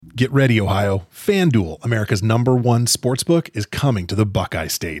Get ready, Ohio. FanDuel, America's #1 sportsbook, is coming to the Buckeye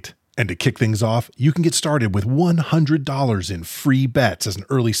State. And to kick things off, you can get started with $100 in free bets as an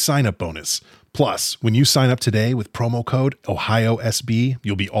early sign-up bonus. Plus, when you sign up today with promo code OhioSB,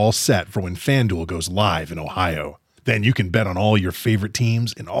 you'll be all set for when FanDuel goes live in Ohio. Then you can bet on all your favorite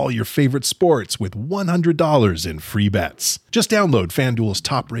teams and all your favorite sports with $100 in free bets. Just download FanDuel's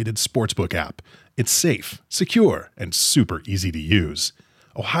top-rated sportsbook app. It's safe, secure, and super easy to use.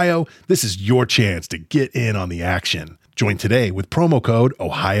 Ohio, this is your chance to get in on the action. Join today with promo code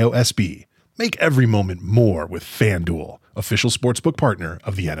OhioSB. Make every moment more with FanDuel, official sportsbook partner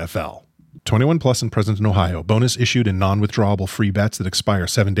of the NFL. 21 plus and present in Ohio. Bonus issued in non-withdrawable free bets that expire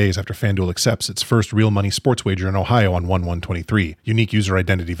 7 days after FanDuel accepts its first real money sports wager in Ohio on 1/1/23. Unique user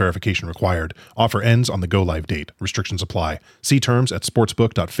identity verification required. Offer ends on the go-live date. Restrictions apply. See terms at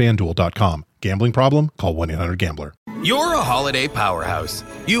sportsbook.fanduel.com. Gambling problem? Call 1-800-GAMBLER. You're a holiday powerhouse.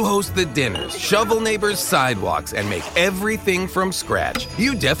 You host the dinners, shovel neighbors' sidewalks, and make everything from scratch.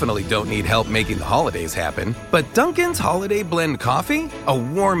 You definitely don't need help making the holidays happen. But Dunkin's Holiday Blend Coffee? A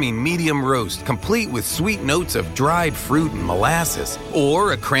warming medium roast complete with sweet notes of dried fruit and molasses.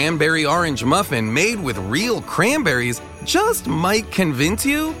 Or a cranberry orange muffin made with real cranberries just might convince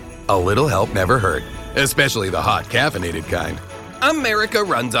you? A little help never hurt. Especially the hot caffeinated kind. America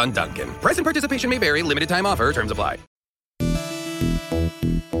runs on Dunkin'. Price and participation may vary. Limited time offer. Terms apply.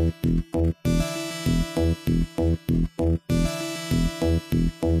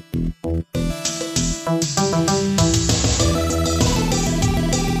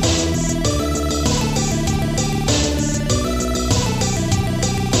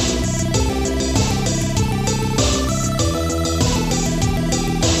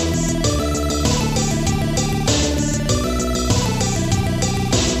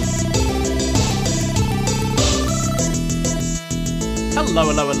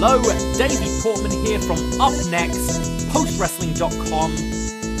 Hello. Davey Portman here from Up Next, postwrestling.com,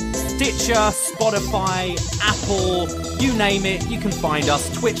 Stitcher, Spotify, Apple, you name it, you can find us,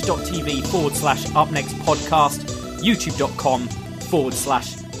 twitch.tv/upnextpodcast,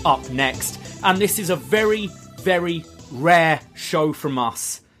 youtube.com/upnext. And this is a very, very rare show from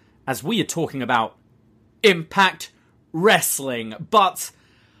us, as we are talking about Impact Wrestling. But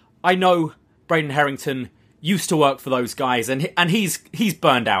I know Braden Harrington used to work for those guys, and he's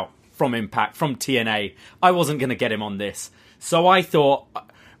burned out from Impact, from TNA. I wasn't going to get him on this. So I thought,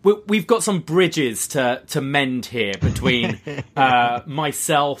 we've got some bridges to mend here between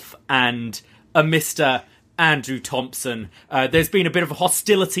myself and a Mr. Andrew Thompson. There's been a bit of a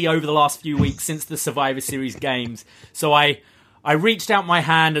hostility over the last few weeks since the Survivor Series games. So I reached out my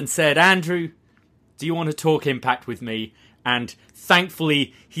hand and said, Andrew, do you want to talk Impact with me? And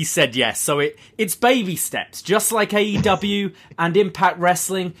thankfully, he said yes. So it's baby steps, just like AEW and Impact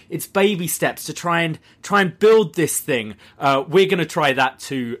Wrestling. It's baby steps to try and build this thing. We're going to try that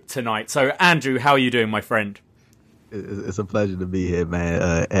too tonight. So, Andrew, how are you doing, my friend? It's a pleasure to be here,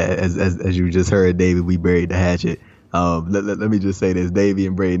 man. As you just heard, David, we buried the hatchet. Let me just say this: Davey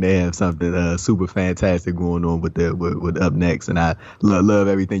and Braden, they have something super fantastic going on with Up Next, and I love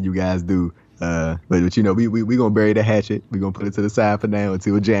everything you guys do. But you know, we gonna bury the hatchet. We gonna put it to the side for now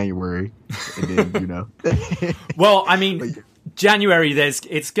until January, and then you know. Well, I mean, January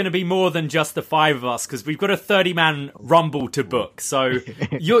it's going to be more than just the five of us, because we've got a 30-man Rumble to book. So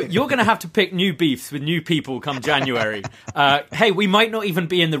you're going to have to pick new beefs with new people come January. Hey, we might not even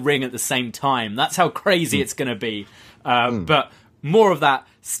be in the ring at the same time. That's how crazy it's going to be. But more of that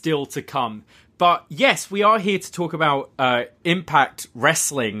still to come. But yes, we are here to talk about Impact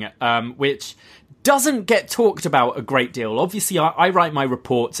Wrestling, which doesn't get talked about a great deal. Obviously, I write my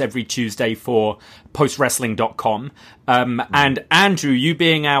reports every Tuesday for postwrestling.com. And Andrew, you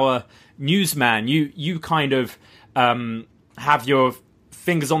being our newsman, you kind of have your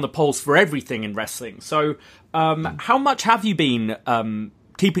fingers on the pulse for everything in wrestling. So how much have you been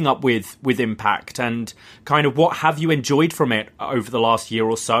keeping up with Impact, and kind of what have you enjoyed from it over the last year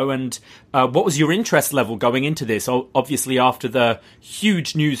or so, and what was your interest level going into this, obviously after the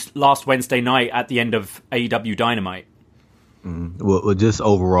huge news last Wednesday night at the end of AEW Dynamite? Well, just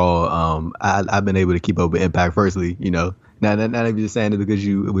overall, I've been able to keep up with Impact. Firstly, you know, not even just saying it because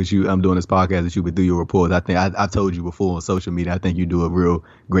I'm doing this podcast that you would do your reports. I think I've told you before on social media. I think you do a real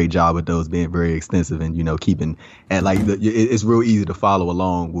great job with those, being very extensive and, you know, keeping, and like it's real easy to follow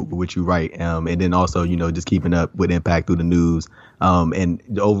along with what you write. And then also, you know, just keeping up with Impact through the news. And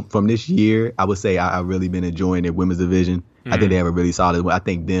from this year, I would say I've really been enjoying their women's division. I think they have a really solid. I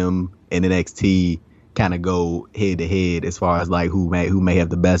think them and NXT kind of go head to head as far as like who may have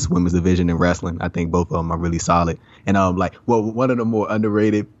the best women's division in wrestling. I think both of them are really solid. And one of the more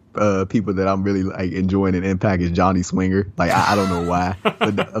underrated people that I'm really like enjoying in Impact is Johnny Swinger. Like I don't know why,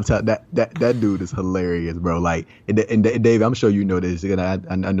 but I'm telling that dude is hilarious, bro. Like and Dave, I'm sure you know this.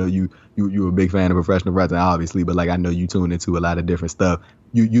 I know you're a big fan of professional wrestling, obviously, but like I know you tune into a lot of different stuff.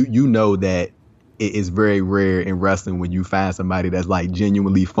 You know that it is very rare in wrestling when you find somebody that's like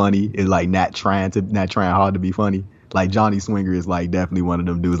genuinely funny, is like not trying hard to be funny. Like Johnny Swinger is like definitely one of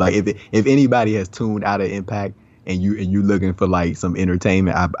them dudes. Like if anybody has tuned out of Impact and you looking for like some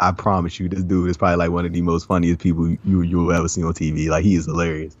entertainment, I promise you this dude is probably like one of the most funniest people you'll ever see on TV. Like he is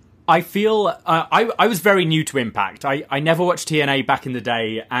hilarious. I feel I was very new to Impact. I never watched TNA back in the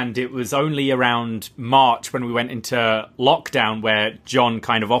day, and it was only around March when we went into lockdown where John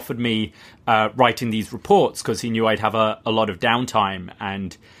kind of offered me writing these reports because he knew I'd have a lot of downtime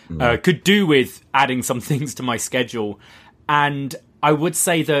and could do with adding some things to my schedule. And I would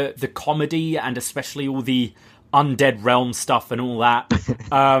say the comedy and especially all the Undead Realm stuff and all that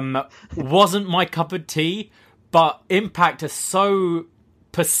wasn't my cup of tea, but Impact is so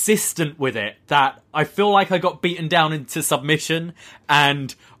persistent with it that I feel like I got beaten down into submission,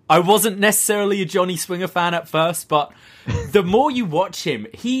 and I wasn't necessarily a Johnny Swinger fan at first, but the more you watch him,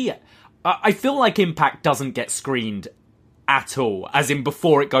 I feel like Impact doesn't get screened at all, as in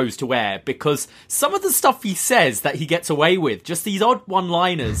before it goes to air, because some of the stuff he says that he gets away with, just these odd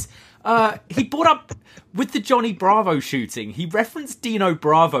one-liners. He brought up with the Johnny Bravo shooting, he referenced Dino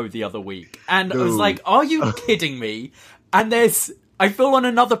Bravo the other week, and I was like, are you kidding me? And I feel on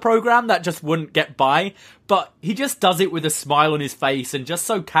another program that just wouldn't get by, but he just does it with a smile on his face and just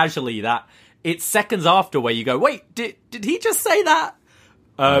so casually that it's seconds after where you go, wait, did he just say that?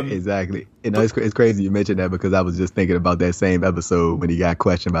 Exactly. You know, it's crazy you mentioned that because I was just thinking about that same episode when he got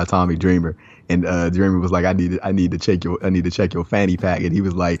questioned by Tommy Dreamer, and Dreamer was like, I need to check your fanny pack, and he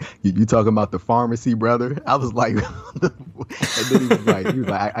was like, you talking about the pharmacy, brother? I was like, and then he was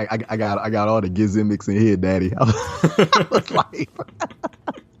like, I got all the gimmicks in here, daddy. I was like,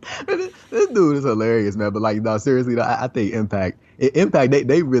 this dude is hilarious, man. But like, no, seriously, I think Impact,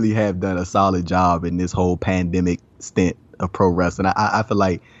 they really have done a solid job in this whole pandemic stint of pro wrestling. I feel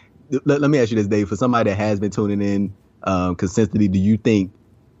like, let me ask you this, Dave, for somebody that has been tuning in consistently, do you think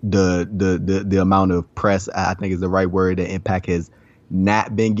the amount of press, I think is the right word, that Impact has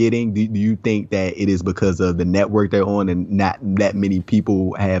not been getting, do you think that it is because of the network they're on and not that many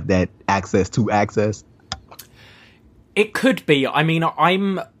people have that access to access? It could be. I mean,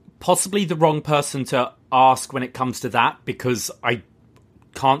 I'm possibly the wrong person to ask when it comes to that, because I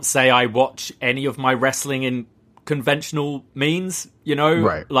can't say I watch any of my wrestling in conventional means, you know,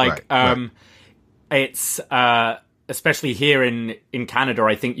 right. It's especially here in Canada,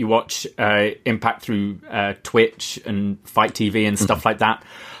 I think you watch Impact through Twitch and Fight TV and stuff like that.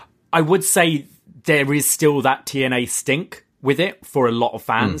 I would say there is still that TNA stink with it for a lot of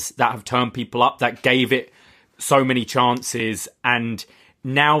fans that have turned people up, that gave it so many chances. And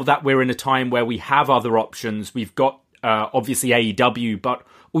now that we're in a time where we have other options, we've got obviously AEW, but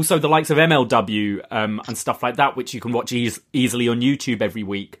also the likes of MLW and stuff like that, which you can watch easily on YouTube every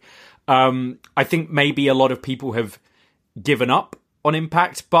week. I think maybe a lot of people have given up on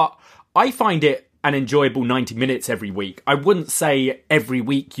Impact, but I find it an enjoyable 90 minutes every week. I wouldn't say every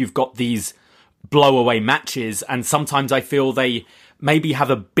week you've got these blow-away matches, and sometimes I feel they maybe have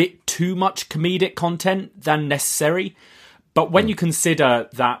a bit too much comedic content than necessary. But when you consider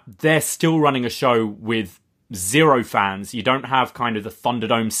that they're still running a show with 0 fans, you don't have kind of the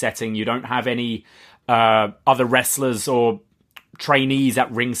Thunderdome setting, you don't have any other wrestlers or trainees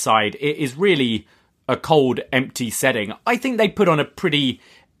at ringside, it is really a cold, empty setting. I think they put on a pretty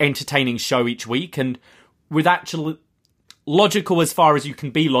entertaining show each week, and with actual logical as far as you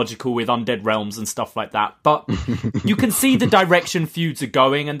can be logical with Undead Realms and stuff like that. But you can see the direction feuds are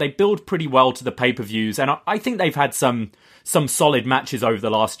going, and they build pretty well to the pay-per-views, and I think they've had some solid matches over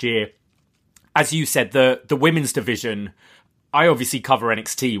the last year. As you said, the women's division, I obviously cover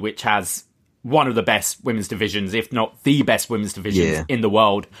NXT, which has one of the best women's divisions, if not the best women's divisions in the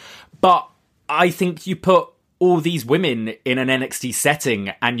world. But I think you put all these women in an NXT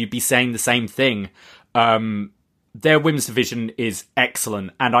setting and you'd be saying the same thing. Their women's division is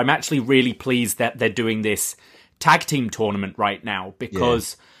excellent. And I'm actually really pleased that they're doing this tag team tournament right now,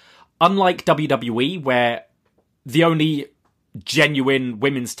 because unlike WWE, where the only genuine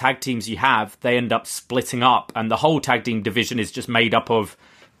women's tag teams you have, they end up splitting up and the whole tag team division is just made up of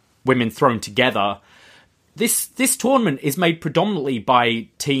women thrown together. This tournament is made predominantly by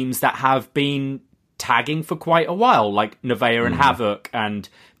teams that have been tagging for quite a while, like Nevaeh and Havoc and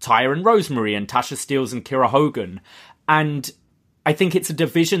Taya and Rosemary and Tasha Steelz and Kira Hogan. And I think it's a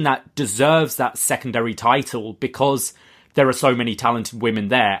division that deserves that secondary title, because there are so many talented women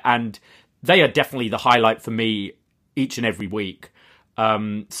there, and they are definitely the highlight for me each and every week.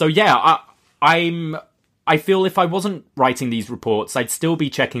 So yeah, I feel if I wasn't writing these reports, I'd still be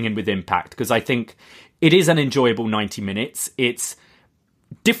checking in with Impact, because I think it is an enjoyable 90 minutes. It's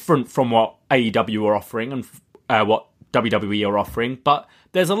different from what AEW are offering and what WWE are offering, but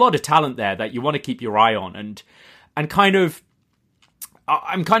there's a lot of talent there that you want to keep your eye on, and I'm kind of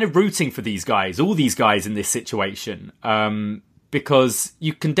rooting for these guys, all these guys in this situation, because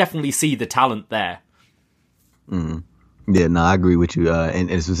you can definitely see the talent there. Yeah, no, I agree with you.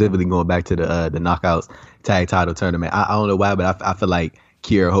 And specifically going back to the Knockouts tag title tournament, I don't know why, but I feel like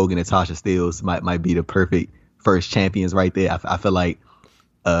Kiera Hogan and Tasha Steelz might be the perfect first champions right there. I feel like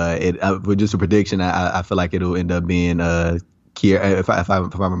with just a prediction, I feel like it'll end up being Kiera. If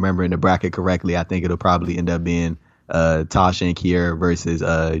I'm remembering the bracket correctly, I think it'll probably end up being Tasha and Kiera versus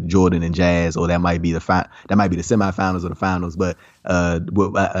Jordan and Jazz, or that might be the semifinals or the finals. But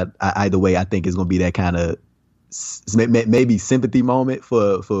either way, I think it's gonna be that kind of maybe sympathy moment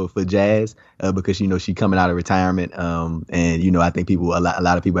for Jazz, because she coming out of retirement, and I think a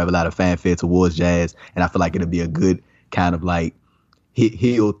lot of people have a lot of fanfare towards Jazz, and I feel like it'll be a good kind of like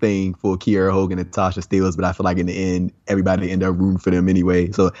heel thing for Kiera Hogan and Tasha Steelz, but I feel like in the end everybody end up rooting for them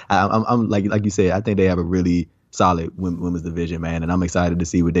anyway. So I'm like you said, I think they have a really solid women's division, man, and I'm excited to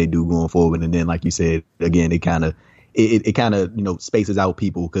see what they do going forward. And then, like you said, again, it kind of spaces out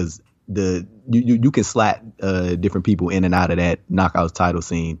people, because you can slot different people in and out of that Knockouts title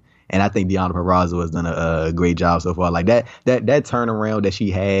scene, and I think Deonna Purrazzo has done a great job so far. Like that turnaround that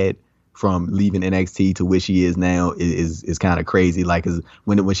she had from leaving NXT to where she is now is kind of crazy. Like, 'cause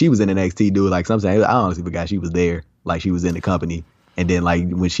when she was in NXT, dude, like sometimes I honestly forgot she was there, like she was in the company. And then like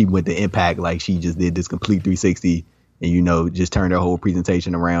when she went to Impact, like she just did this complete 360 and, just turned her whole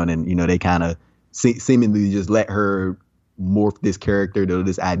presentation around, and, they kind of seemingly just let her morph this character to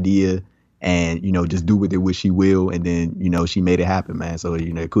this idea and, just do with it what she will. And then, she made it happen, man. So,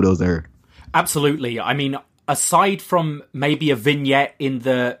 kudos to her. Absolutely. I mean, aside from maybe a vignette in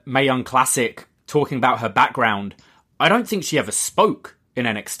the Mae Young Classic talking about her background, I don't think she ever spoke in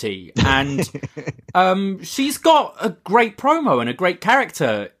NXT. And she's got a great promo and a great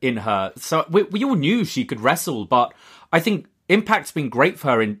character in her. So we all knew she could wrestle, but I think Impact's been great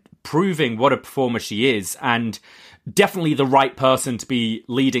for her in proving what a performer she is, and definitely the right person to be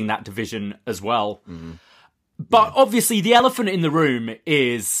leading that division as well. Mm-hmm. But obviously the elephant in the room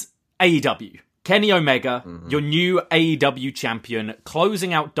is AEW. Kenny Omega, your new AEW champion,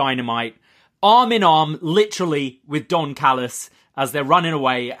 closing out Dynamite, arm in arm, literally, with Don Callis as they're running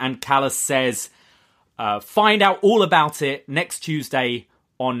away, and Callis says, find out all about it next Tuesday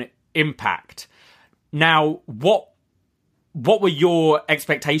on Impact. Now, what were your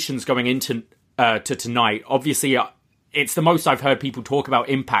expectations going into to tonight? Obviously, it's the most I've heard people talk about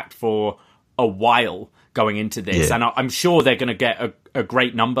Impact for a while going into this, and I'm sure they're going to get a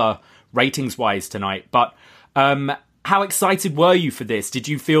great number ratings-wise tonight. But how excited were you for this? Did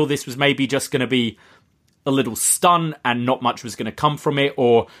you feel this was maybe just going to be a little stunt and not much was going to come from it?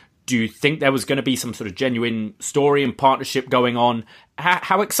 Or do you think there was going to be some sort of genuine story and partnership going on?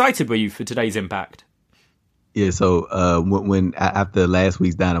 How excited were you for today's Impact? Yeah, so when after last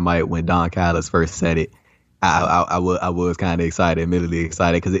week's Dynamite, when Don Callis first said it, I was kind of excited, admittedly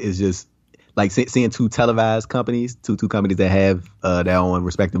excited, because it's just like seeing two televised companies, two companies that have their own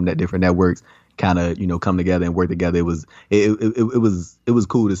respective different networks, kind of come together and work together. It was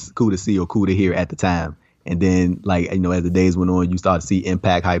cool to see, or cool to hear at the time. And then, like, as the days went on, you start to see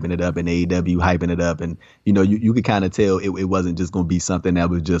Impact hyping it up and AEW hyping it up, and you could kind of tell it wasn't just going to be something that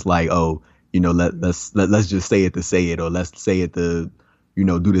was just like, oh, let's just say it to say it, or let's say it to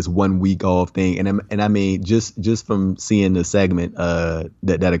do this 1 week off thing. And I mean, just from seeing the segment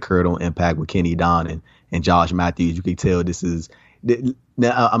that occurred on Impact with Kenny Don and Josh Matthews, you can tell this is.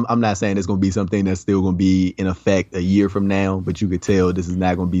 Now, I'm not saying it's going to be something that's still going to be in effect a year from now, but you could tell this is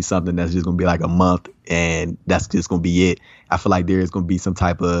not going to be something that's just going to be like a month and that's just going to be it. I feel like there is going to be some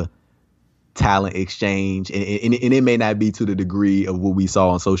type of talent exchange, and it may not be to the degree of what we saw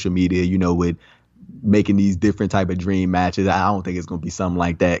on social media, with making these different type of dream matches. I don't think it's going to be something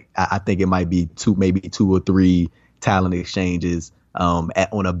like that. I think it might be maybe two or three talent exchanges on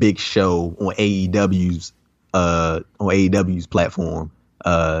a big show on AEW's platform,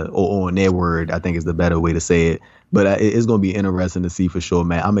 or on their word, I think is the better way to say it. But it's going to be interesting to see for sure,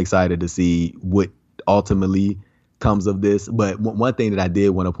 man. I'm excited to see what ultimately comes of this. But one thing that I did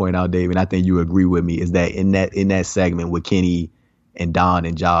want to point out, Dave, and I think you agree with me, is that in that segment with Kenny and Don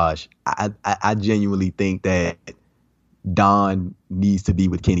and Josh, I genuinely think that Don needs to be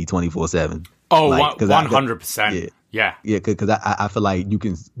with Kenny 24/7. Oh, like, 100%. Yeah. Because I feel like you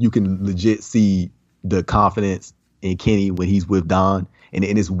can legit see the confidence in Kenny when he's with Don, and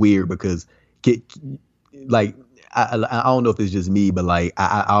it's weird because like I don't know if it's just me, but like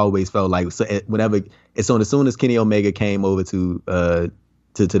I always felt like as soon as Kenny Omega came over to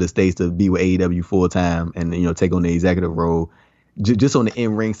the States to be with AEW full time and take on the executive role, just on the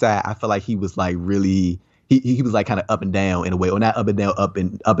in ring side, I felt like he was like really. He was like kind of up and down in a way, or not up and down, up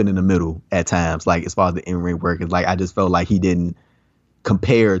and in the middle at times. Like as far as the in ring work, it's like I just felt like he didn't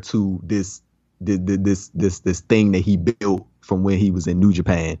compare to this thing that he built from when he was in New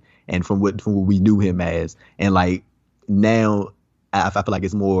Japan and from what we knew him as. And like now, I feel like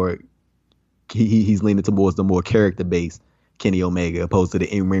it's more he's leaning towards the more character based Kenny Omega opposed to the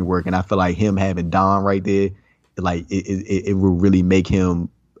in ring work. And I feel like him having Don right there, like it will really make him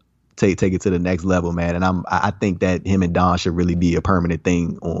take it to the next level, man. And I think that him and Don should really be a permanent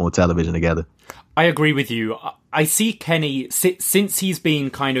thing on television together. I agree with you. I see Kenny, since he's been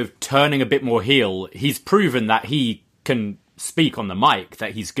kind of turning a bit more heel, he's proven that he can speak on the mic,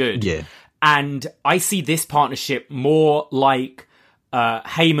 that he's good. Yeah. And I see this partnership more like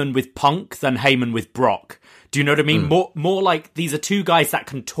Heyman with Punk than Heyman with Brock. Do you know what I mean? More like these are two guys that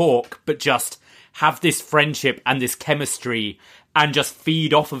can talk, but just have this friendship and this chemistry and just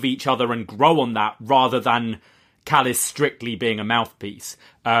feed off of each other and grow on that rather than Callis strictly being a mouthpiece.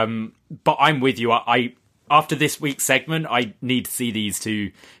 But I'm with you. I after this week's segment, I need to see these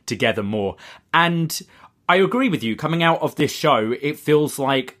two together more. And I agree with you. Coming out of this show, it feels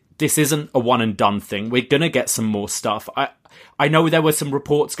like this isn't a one and done thing. We're going to get some more stuff. I know there were some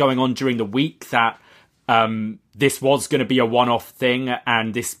reports going on during the week that this was going to be a one-off thing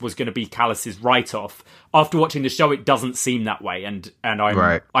and this was going to be Callis's write-off. After watching the show, it doesn't seem that way, and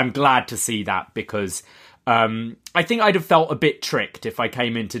I'm glad to see that because I think I'd have felt a bit tricked if I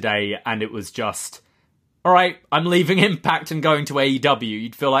came in today and it was just, all right, I'm leaving Impact and going to AEW.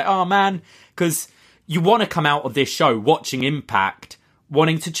 You'd feel like, oh man, because you want to come out of this show watching Impact,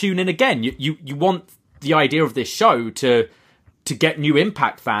 wanting to tune in again. You want the idea of this show to get new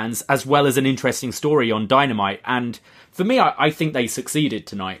Impact fans as well as an interesting story on Dynamite. And for me, I think they succeeded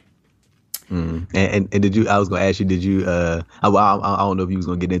tonight. And did you? I was going to ask you. Did you? I don't know if you was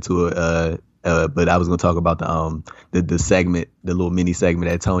going to get into it. But I was going to talk about the segment, the little mini segment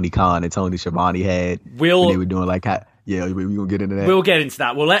that Tony Khan and Tony Schiavone had. They were doing like, yeah, we're going to get into that. We'll get into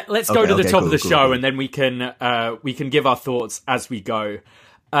that. Well, let's go to the top of the show, and then we can give our thoughts as we go.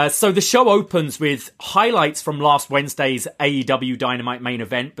 So the show opens with highlights from last Wednesday's AEW Dynamite main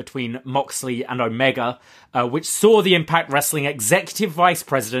event between Moxley and Omega, which saw the Impact Wrestling Executive Vice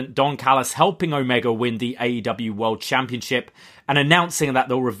President Don Callis helping Omega win the AEW World Championship and announcing that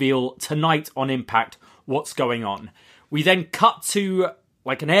they'll reveal tonight on Impact what's going on. We then cut to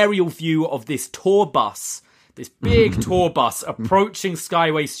like an aerial view of this tour bus, this big tour bus approaching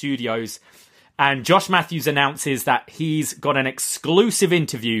Skyway Studios. And Josh Matthews announces that he's got an exclusive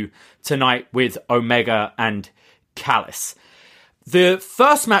interview tonight with Omega and Callis. The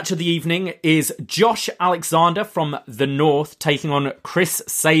first match of the evening is Josh Alexander from the North taking on Chris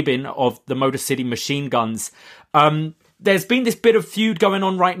Sabin of the Motor City Machine Guns. There's been this bit of feud going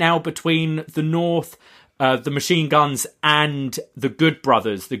on right now between the North, the Machine Guns, and the Good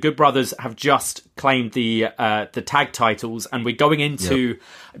Brothers. The Good Brothers have just claimed the tag titles, and we're going into,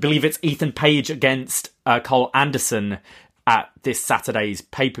 I believe it's Ethan Page against Cole Anderson at this Saturday's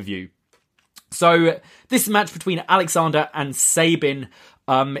pay-per-view. So this match between Alexander and Sabin,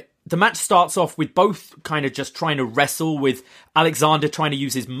 the match starts off with both kind of just trying to wrestle, with Alexander trying to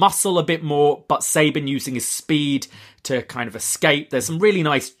use his muscle a bit more, but Sabin using his speed to kind of escape. There's some really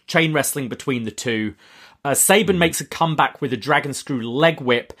nice chain wrestling between the two. Sabin makes a comeback with a Dragon Screw leg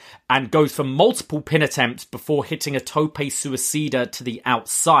whip and goes for multiple pin attempts before hitting a Tope Suicida to the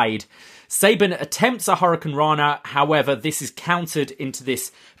outside. Sabin attempts a Hurricane Rana, however, this is countered into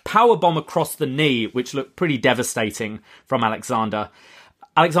this powerbomb across the knee, which looked pretty devastating from Alexander.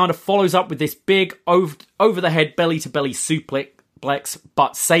 Alexander follows up with this big over-the-head belly-to-belly suplex,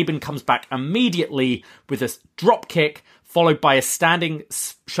 but Sabin comes back immediately with a drop kick, followed by a standing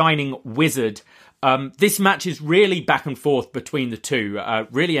Shining Wizard. This match is really back and forth between the two,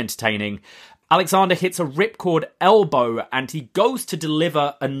 really entertaining. Alexander hits a ripcord elbow, and he goes to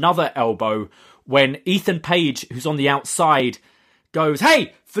deliver another elbow when Ethan Page, who's on the outside, goes,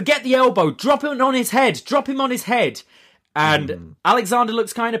 "Hey, forget the elbow, drop him on his head. And Alexander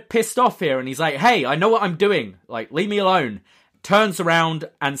looks kind of pissed off here, and he's like, "Hey, I know what I'm doing, like, leave me alone." Turns around,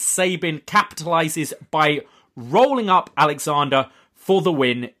 and Sabin capitalizes by rolling up Alexander for the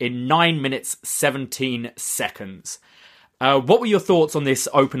win in 9 minutes, 17 seconds. What were your thoughts on this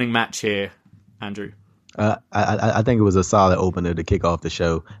opening match here? Andrew? I think it was a solid opener to kick off the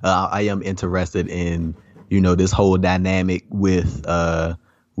show. I am interested in, this whole dynamic with the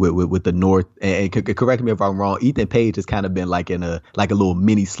North. And correct me if I'm wrong. Ethan Page has kind of been like in a little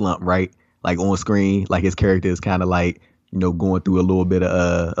mini slump, right? Like on screen, like his character is kind of like, going through a little bit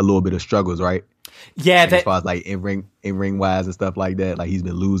of struggles, right? Yeah, as far as like in ring wise and stuff like that. Like he's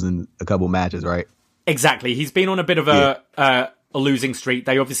been losing a couple matches, right? Exactly. He's been on a bit of a losing streak.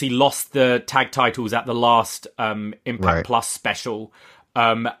 They obviously lost the tag titles at the last Impact Plus special.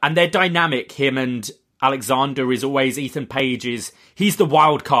 And their dynamic, him and Alexander, is always Ethan Page he's the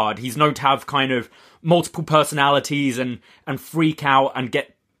wild card. He's known to have kind of multiple personalities and freak out and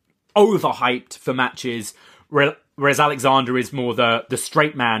get overhyped for matches, whereas Alexander is more the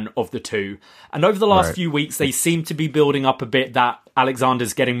straight man of the two. And over the last few weeks, they seem to be building up a bit that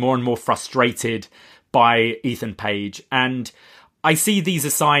Alexander's getting more and more frustrated by Ethan Page. And I see these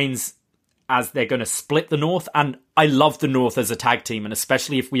as signs as they're going to split the North. And I love the North as a tag team. And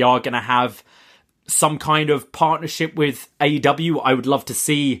especially if we are going to have some kind of partnership with AEW, I would love to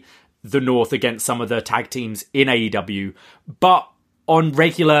see the North against some of the tag teams in AEW. But on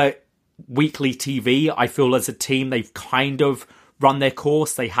regular weekly TV, I feel as a team, they've kind of run their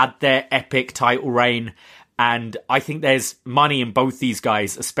course. They had their epic title reign. And I think there's money in both these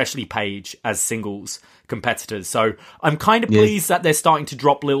guys, especially Page, as singles competitors. So I'm kind of pleased that they're starting to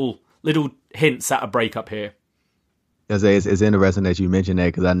drop little hints at a breakup here. It's interesting that you mentioned that,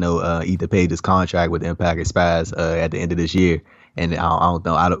 because I know Ethan Page's contract with Impact expires at the end of this year, and I don't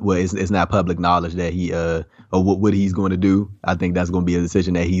know. It's not public knowledge that he or what he's going to do. I think that's going to be a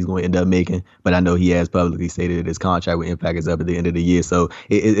decision that he's going to end up making. But I know he has publicly stated that his contract with Impact is up at the end of the year. So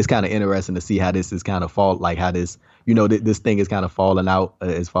it's kind of interesting to see how this is kind of how this this thing is kind of falling out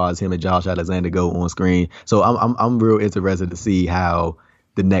as far as him and Josh Alexander go on screen. So I'm real interested to see how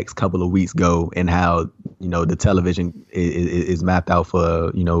the next couple of weeks go, and how the television is mapped out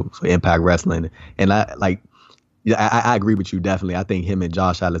for for Impact Wrestling. And I agree with you definitely. I think him and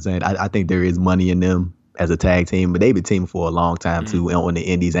Josh Alexander, I think there is money in them as a tag team, but they've been teaming for a long time too, on the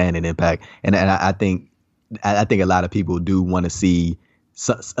Indies and in Impact. And I think a lot of people do want to see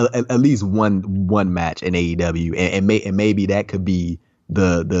at least one match in AEW, and maybe that could be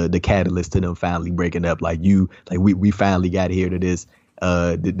the catalyst to them finally breaking up. We finally got here to this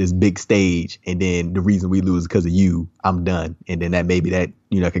big stage, and then the reason we lose is because of you. I'm done. And then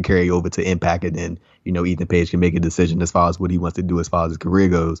that can carry over to Impact, and then Ethan Page can make a decision as far as what he wants to do as far as his career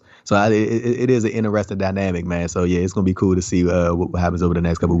goes. So it is an interesting dynamic, man. So yeah, it's gonna be cool to see what happens over the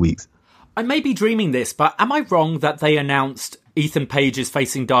next couple of weeks. I may be dreaming this, but am I wrong that they announced Ethan Page is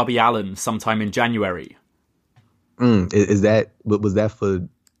facing Darby Allin sometime in January? Was that for,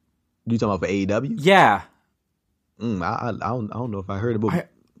 you talking about for AEW? Yeah. I don't know if I heard about it.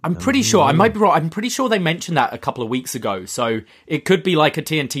 I'm pretty sure. I might be wrong. I'm pretty sure they mentioned that a couple of weeks ago. So it could be like a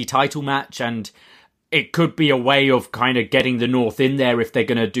TNT title match, and it could be a way of kind of getting the North in there if they're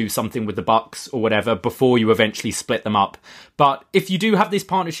going to do something with the Bucks or whatever before you eventually split them up. But if you do have this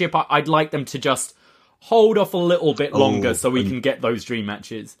partnership, I'd like them to just hold off a little bit longer so we can get those dream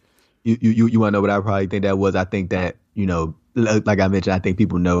matches. You want to know what I probably think that was? I think that, like I mentioned, I think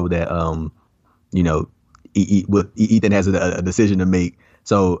people know that, Ethan has a decision to make.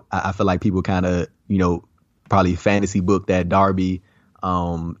 So I feel like people kind of, probably fantasy book that Darby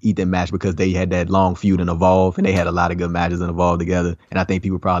Ethan match, because they had that long feud in Evolve, and they had a lot of good matches in Evolve together. And I think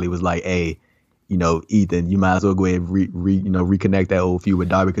people probably was like, hey, Ethan, you might as well go ahead and reconnect that old feud with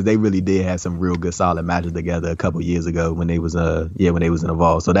Darby, because they really did have some real good solid matches together a couple years ago when they was in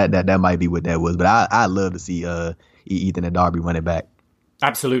Evolve. So that might be what that was. But I love to see Ethan and Darby run it back.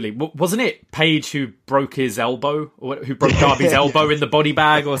 Absolutely. Wasn't it Page who broke his elbow, or who broke Darby's elbow in the body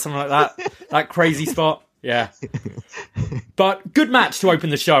bag or something like that? That crazy spot. Yeah. But good match to open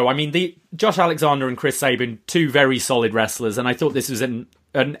the show. I mean, the Josh Alexander and Chris Sabin, two very solid wrestlers, and I thought this was an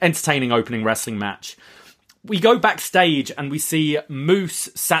entertaining opening wrestling match. We go backstage and we see Moose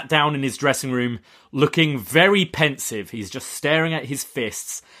sat down in his dressing room looking very pensive. He's just staring at his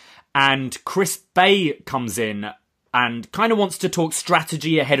fists. And Chris Bay comes in and kind of wants to talk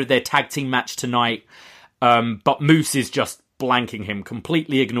strategy ahead of their tag team match tonight. But Moose is just blanking him,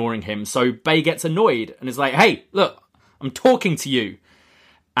 completely ignoring him. So Bay gets annoyed and is like, hey, look, I'm talking to you.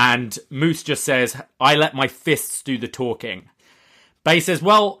 And Moose just says, I let my fists do the talking. Bay says,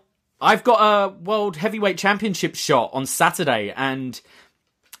 well, I've got a World Heavyweight Championship shot on Saturday, and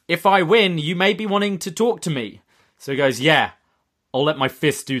if I win, you may be wanting to talk to me. So he goes, yeah, I'll let my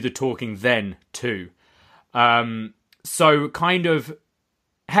fists do the talking then, too. So kind of,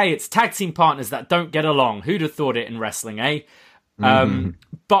 hey, it's tag team partners that don't get along. Who'd have thought it in wrestling, eh?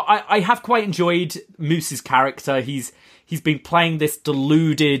 But I have quite enjoyed Moose's character. He's been playing this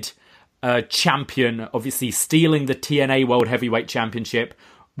deluded champion, obviously stealing the TNA World Heavyweight Championship,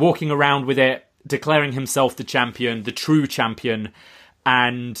 walking around with it, declaring himself the champion, the true champion.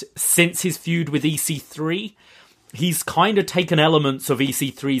 And since his feud with EC3, he's kind of taken elements of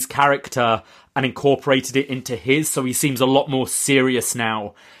EC3's character and incorporated it into his, so he seems a lot more serious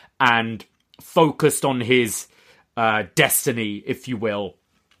now and focused on his destiny, if you will.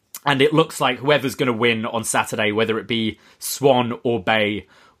 And it looks like whoever's going to win on Saturday, whether it be Swan or Bay,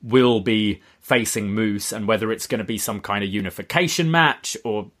 will be facing Moose, and whether it's going to be some kind of unification match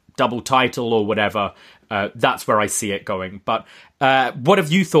or double title or whatever, that's where I see it going. But what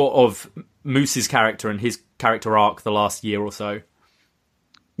have you thought of Moose's character and his character arc the last year or so?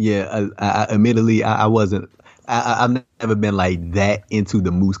 Yeah, admittedly, I wasn't. I've never been like that into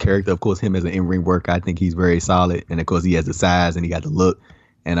the Moose character. Of course, him as an in-ring worker, I think he's very solid, and of course, he has the size and he got the look.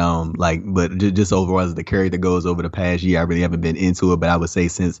 And but just overall as the character goes over the past year, I really haven't been into it. But I would say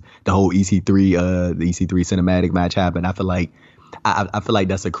since the whole EC3 cinematic match happened, I feel like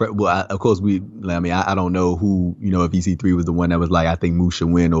that's of course I don't know who, if EC3 was the one that was like, I think Moose should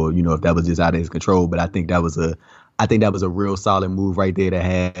win, or if that was just out of his control. But I think that was a real solid move right there to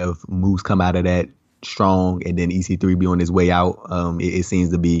have Moose come out of that strong, and then EC3 be on his way out. It seems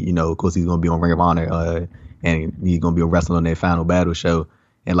to be, of course he's going to be on Ring of Honor, and he's going to be wrestling on that final battle show.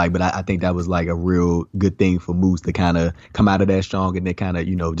 And but I think that was like a real good thing for Moose to kind of come out of that strong, and then kind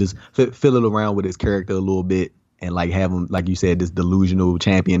of, just fill it around with his character a little bit, and have him, like you said, this delusional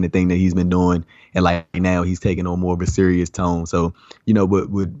champion, the thing that he's been doing. And now he's taking on more of a serious tone. So,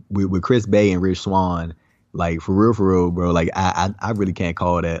 with Chris Bay and Rich Swann, for real, bro, I really can't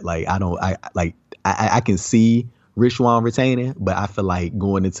call that. I can see Rich Swann retaining, but I feel like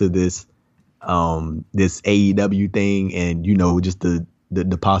going into this AEW thing, and, just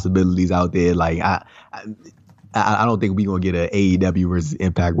the possibilities out there, I don't think we're going to get an AEW versus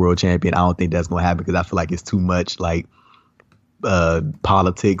Impact World Champion. I don't think that's going to happen, because I feel like it's too much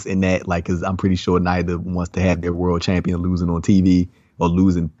politics in that, because I'm pretty sure neither wants to have their world champion losing on TV or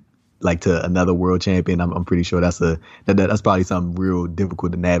losing to another world champion. I'm pretty sure that's probably something real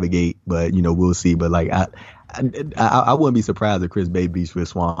difficult to navigate, but we'll see. But I wouldn't be surprised if Chris Bay beats Rich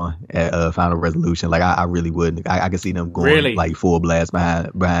Swann at Final Resolution. I really wouldn't. I can see them going full blast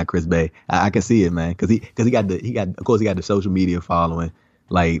behind Chris Bay. I can see it, man, because he got the social media following.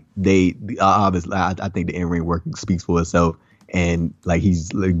 They obviously, I think the in-ring work speaks for itself, and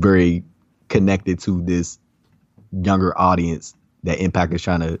he's very connected to this younger audience that Impact is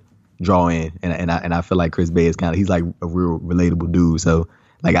trying to draw in, and I feel like Chris Bay is he's a real relatable dude. So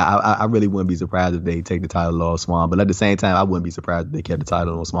I really wouldn't be surprised if they take the title off Swann, but at the same time, I wouldn't be surprised if they kept the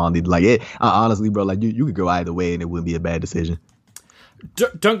title on Swann. Honestly, bro, you could go either way and it wouldn't be a bad decision.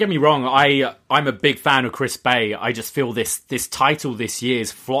 Don't get me wrong, I'm a big fan of Chris Bay. I just feel this title this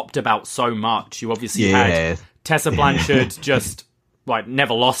year's flopped about so much. You obviously had Tessa Blanchard just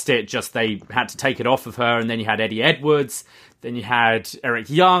never lost it, just they had to take it off of her, and then you had Eddie Edwards, then you had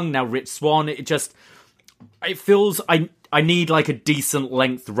Eric Young, now Rich Swann. It feels I need a decent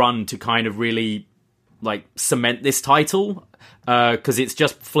length run to kind of really cement this title, because it's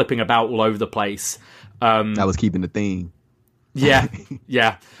just flipping about all over the place. I was keeping the theme. Yeah.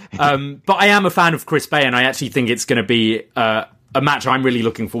 But I am a fan of Chris Bay, and I actually think it's going to be a match I'm really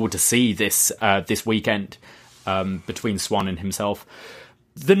looking forward to see this weekend between Swann and himself.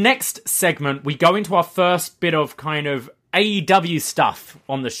 The next segment, we go into our first bit of kind of AEW stuff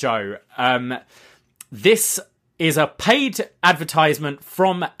on the show. This is a paid advertisement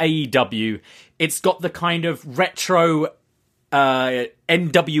from AEW. It's got the kind of retro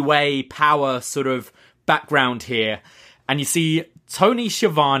NWA power sort of background here. And you see Tony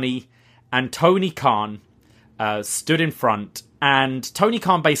Schiavone and Tony Khan stood in front. And Tony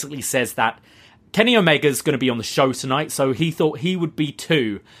Khan basically says that Kenny Omega's going to be on the show tonight, so he thought he would be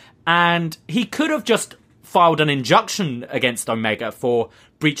too. And he could have just filed an injunction against Omega for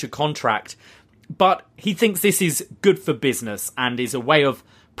breach of contract, but he thinks this is good for business and is a way of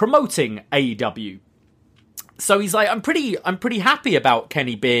promoting AEW. So he's like, I'm pretty happy about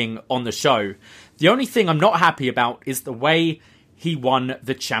Kenny being on the show. The only thing I'm not happy about is the way he won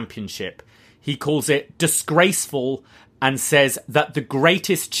the championship. He calls it disgraceful and says that the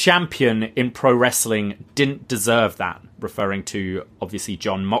greatest champion in pro wrestling didn't deserve that, referring to, obviously,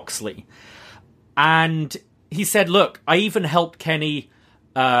 Jon Moxley. And he said, look, I even helped Kenny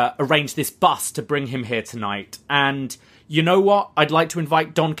arrange this bus to bring him here tonight. And you know what? I'd like to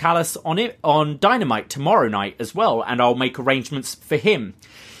invite Don Callis on Dynamite tomorrow night as well, and I'll make arrangements for him.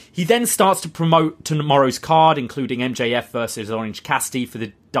 He then starts to promote tomorrow's card, including MJF versus Orange Cassidy for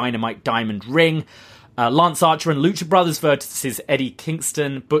the Dynamite Diamond Ring, Lance Archer and Lucha Brothers versus Eddie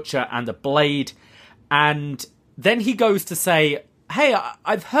Kingston, Butcher, and The Blade. And then he goes to say, hey,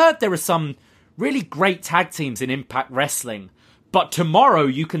 I've heard there are some really great tag teams in Impact Wrestling, but tomorrow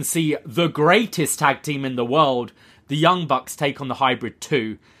you can see the greatest tag team in the world, the Young Bucks, take on the Hybrid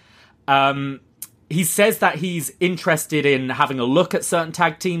 2. He says that he's interested in having a look at certain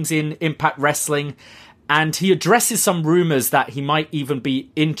tag teams in Impact Wrestling, and he addresses some rumors that he might even be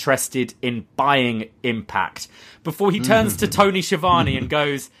interested in buying Impact, before he turns to Tony Schiavone and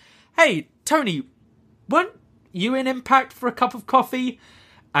goes, hey, Tony, weren't you in Impact for a cup of coffee?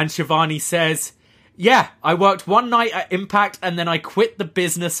 And Schiavone says, yeah, I worked one night at Impact and then I quit the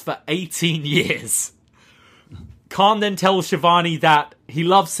business for 18 years. Khan then tells Schiavone that he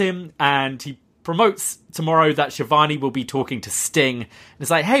loves him, and he promotes tomorrow that Schiavone will be talking to Sting. And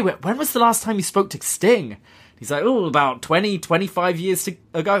it's like, hey, when was the last time you spoke to Sting? He's like, oh, about 20, 25 years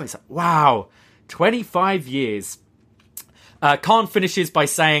ago. He's like, wow, 25 years. Khan finishes by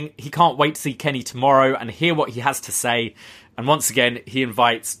saying he can't wait to see Kenny tomorrow and hear what he has to say. And once again, he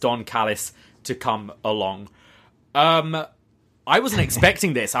invites Don Callis to come along. I wasn't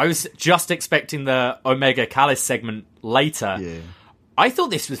expecting this. I was just expecting the Omega Callis segment later. Yeah. I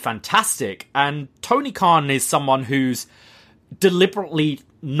thought this was fantastic, and Tony Khan is someone who's deliberately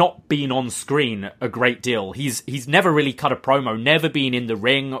not been on screen a great deal. He's never really cut a promo, never been in the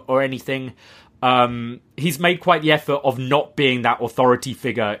ring or anything. He's made quite the effort of not being that authority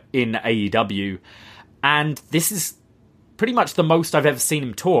figure in AEW, and this is pretty much the most I've ever seen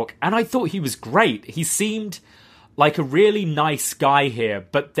him talk, and I thought he was great. He seemed like a really nice guy here,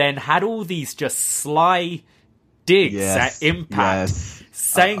 but then had all these just sly digs at Impact,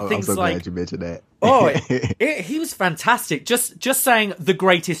 saying things I'm so like, glad you mentioned that. He was fantastic. Just saying the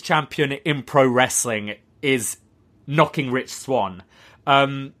greatest champion in pro wrestling is knocking Rich Swann.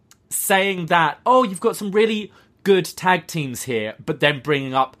 Saying that, you've got some really good tag teams here, but then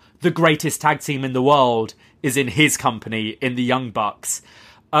bringing up the greatest tag team in the world is in his company, in the Young Bucks.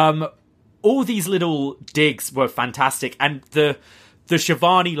 All these little digs were fantastic, and the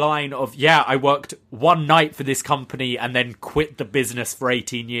Schiavone line of, I worked one night for this company and then quit the business for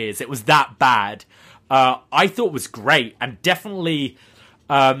 18 years. It was that bad. I thought was great, and definitely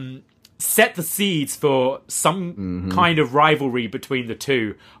set the seeds for some kind of rivalry between the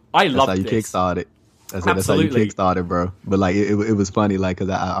two. I love this. That's how you kickstart it. That's how you kickstarted, bro. But like, it was funny, like, because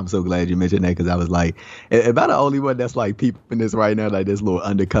I'm so glad you mentioned that, because I was like, am I the only one that's like peeping this right now, like this little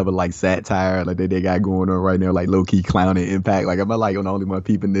undercover like satire like they got going on right now, like low key clowning Impact? Like, am I like the only one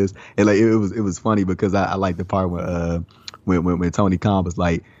peeping this? And like, it was funny because I like the part when Tony Khan was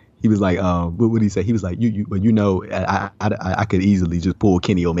like, he was like, what would he say? He was like, I could easily just pull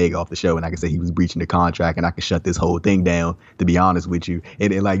Kenny Omega off the show, and I could say he was breaching the contract, and I could shut this whole thing down, to be honest with you.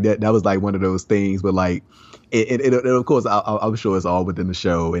 And like that was like one of those things, but like, it of course, I'm sure it's all within the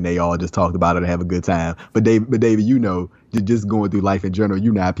show, and they all just talked about it and have a good time. But David, just going through life in general,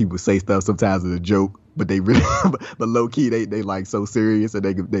 how people say stuff sometimes as a joke, but they really, but low key, they like so serious, and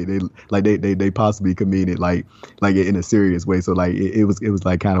they possibly can mean it like in a serious way. So like it was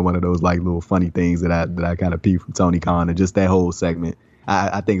like kind of one of those like little funny things that I kind of peeped from Tony Khan, and just that whole segment.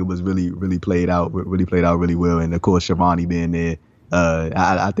 I think it was really played out really well, and of course Schiavone being there.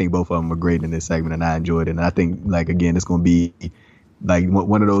 I think both of them were great in this segment, and I enjoyed it. And I think, like, again, it's going to be like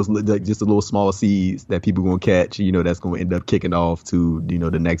one of those, like, just a little small seeds that people going to catch, that's going to end up kicking off to,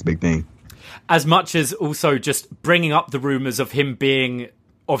 the next big thing. As much as also just bringing up the rumors of him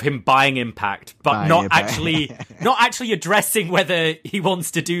buying Impact, but not actually addressing whether he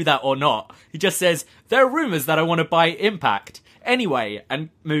wants to do that or not. He just says, there are rumors that I want to buy Impact anyway, and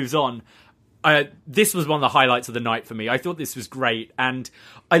moves on. This was one of the highlights of the night for me. I thought this was great, and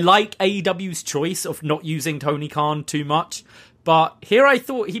I like AEW's choice of not using Tony Khan too much, but here I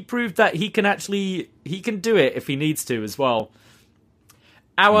thought he proved that he can do it if he needs to as well.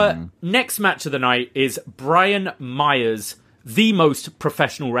 Our next match of the night is Brian Myers, the most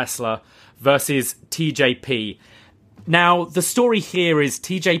professional wrestler, versus TJP. Now, the story here is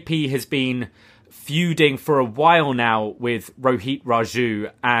TJP has been feuding for a while now with Rohit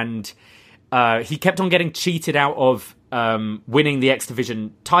Raju, and he kept on getting cheated out of winning the X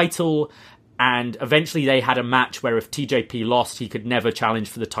Division title, and eventually they had a match where if TJP lost, he could never challenge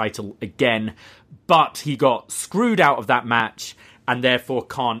for the title again. But he got screwed out of that match and therefore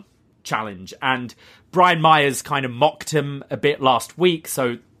can't challenge. And Brian Myers kind of mocked him a bit last week,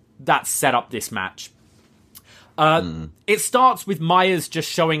 so that set up this match. It starts with Myers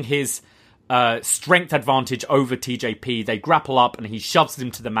just showing his strength advantage over TJP. They grapple up and he shoves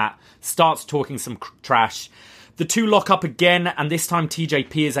him to the mat, starts talking some trash. The two lock up again, and this time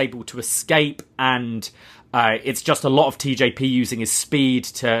TJP is able to escape, and it's just a lot of TJP using his speed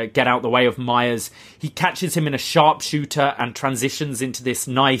to get out the way of Myers. He catches him in a sharpshooter and transitions into this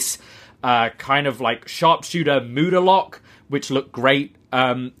nice kind of like sharpshooter Muda lock, which looked great.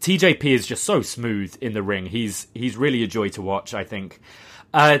 TJP is just so smooth in the ring. He's really a joy to watch, I think.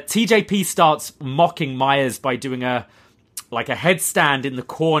 TJP starts mocking Myers by doing a headstand in the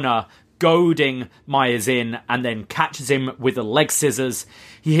corner, goading Myers in, and then catches him with the leg scissors.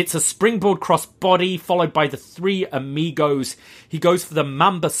 He hits a springboard crossbody, followed by the three amigos. He goes for the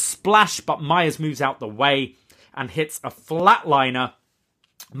Mamba splash, but Myers moves out the way and hits a flatliner.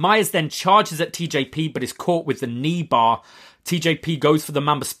 Myers then charges at TJP, but is caught with the knee bar. TJP goes for the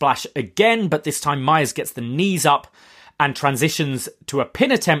Mamba splash again, but this time Myers gets the knees up and transitions to a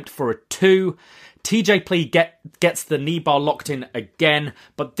pin attempt for a 2. TJP gets the knee bar locked in again,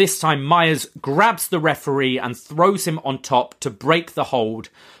 but this time Myers grabs the referee and throws him on top to break the hold,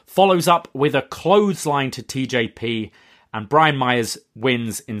 follows up with a clothesline to TJP, and Brian Myers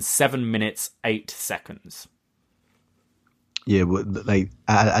wins in 7 minutes, 8 seconds. Yeah, but like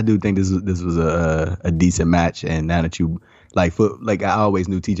I do think this was a decent match, and now that you I always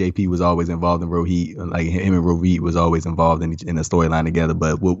knew TJP was always involved in Rohit, like him and Rohit was always involved in the storyline together.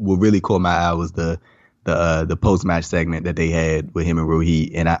 But what really caught my eye was the post match segment that they had with him and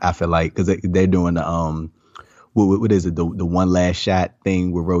Rohit, and I feel like because they're doing the what is it, the one last shot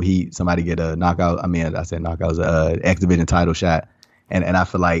thing with Rohit, somebody get a knockout. I mean, I said knockout was a X Division title shot, and I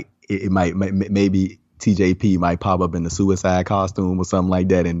feel like it might maybe TJP might pop up in the suicide costume or something like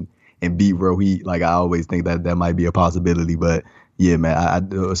that and beat Rohit. Like I always think that might be a possibility. But yeah, man, I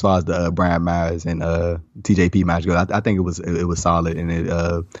as far as the Brian Myers and TJP match goes, I think it was solid, and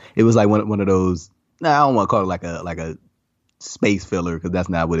it was like one of those. I don't want to call it like a space filler because that's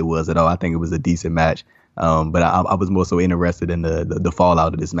not what it was at all. I think it was a decent match. But I was more so interested in the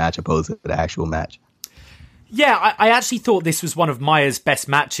fallout of this match opposed to the actual match. Yeah, I actually thought this was one of Myers' best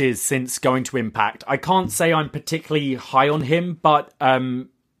matches since going to Impact. I can't say I'm particularly high on him, but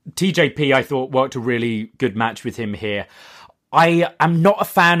TJP I thought worked a really good match with him here. I am not a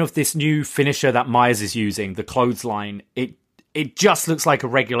fan of this new finisher that Myers is using, the clothesline. It just looks like a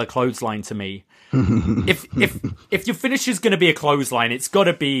regular clothesline to me. If your finisher's going to be a clothesline, it's got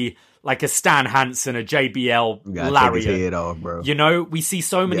to be like a Stan Hansen, a JBL lariat. Take his head off, bro. You know, we see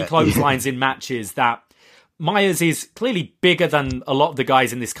so many clotheslines in matches that Myers is clearly bigger than a lot of the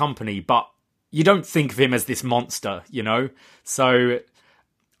guys in this company, but you don't think of him as this monster, you know? So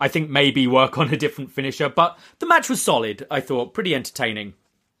I think maybe work on a different finisher, but the match was solid, I thought, pretty entertaining.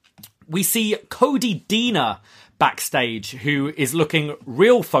 We see Cody Deaner backstage, who is looking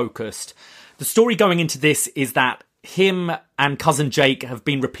real focused. The story going into this is that him and Cousin Jake have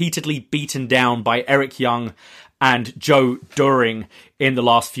been repeatedly beaten down by Eric Young and Joe Doering in the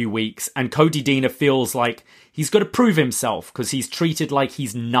last few weeks, and Cody Deaner feels like he's got to prove himself because he's treated like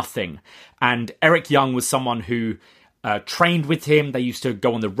he's nothing. And Eric Young was someone who trained with him. They used to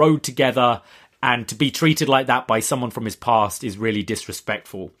go on the road together, and to be treated like that by someone from his past is really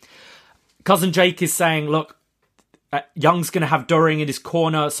disrespectful. Cousin Jake is saying, look, Young's going to have Doering in his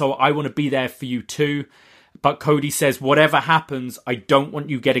corner, so I want to be there for you too. But Cody says, whatever happens, I don't want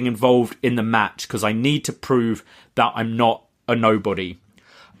you getting involved in the match because I need to prove that I'm not a nobody.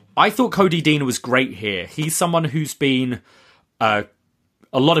 I thought Cody Deaner was great here. He's someone who's been a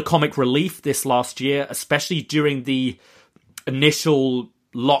lot of comic relief this last year, especially during the initial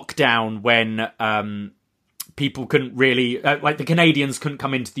lockdown when people couldn't really, like the Canadians couldn't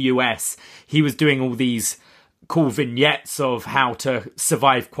come into the US. He was doing all these cool vignettes of how to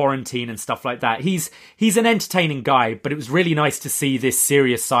survive quarantine and stuff like that. He's an entertaining guy, but it was really nice to see this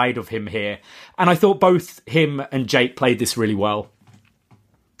serious side of him here. And I thought both him and Jake played this really well.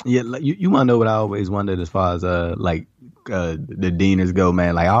 Yeah, like, you want to know what I always wondered as far as the Deaners go,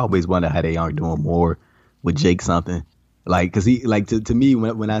 man. Like I always wonder how they aren't doing more with Jake something. Like, cause he like to me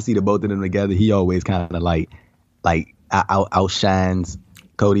when I see the both of them together, he always kind of like outshines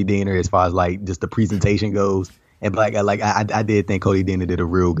Cody Deaner as far as like just the presentation goes. And I did think Cody Deaner did a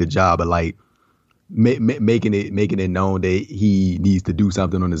real good job of like making it known that he needs to do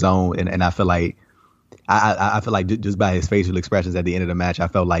something on his own. And I feel like I feel like just by his facial expressions at the end of the match, I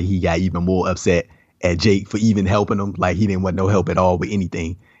felt like he got even more upset at Jake for even helping him. Like he didn't want no help at all with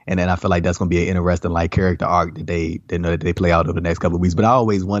anything. And then I feel like that's going to be an interesting like character arc that they play out over the next couple of weeks. But I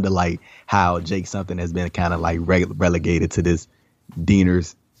always wonder like how Jake something has been kind of like relegated to this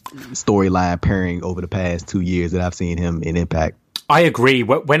Deaner's storyline pairing over the past 2 years that I've seen him in Impact. I agree.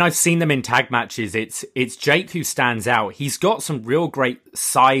 When I've seen them in tag matches, it's Jake who stands out. He's got some real great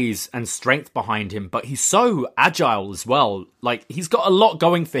size and strength behind him, but he's so agile as well. Like, he's got a lot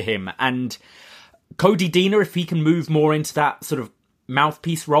going for him. And Cody Deaner, if he can move more into that sort of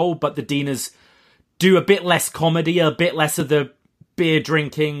mouthpiece role, but the Deaners do a bit less comedy, a bit less of the beer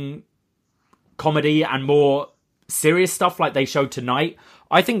drinking comedy and more serious stuff like they showed tonight,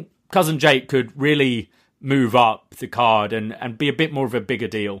 I think Cousin Jake could really move up the card and be a bit more of a bigger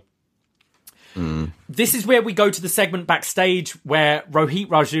deal. This is where we go to the segment backstage where Rohit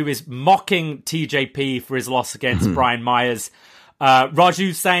Raju is mocking TJP for his loss against Brian Myers.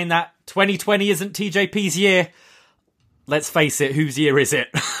 Raju's saying that 2020 isn't TJP's year. Let's face it, whose year is it?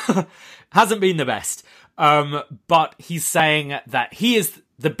 Hasn't been the best. But he's saying that he is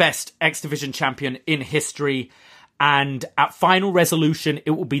the best X Division champion in history. And at Final Resolution,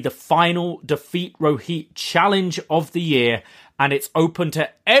 it will be the final Defeat Rohit challenge of the year. And it's open to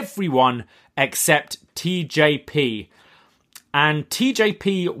everyone except TJP. And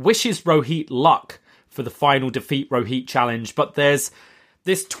TJP wishes Rohit luck for the final Defeat Rohit challenge. But there's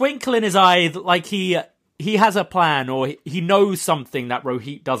this twinkle in his eye that like he has a plan or he knows something that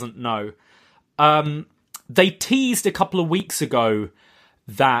Rohit doesn't know. They teased a couple of weeks ago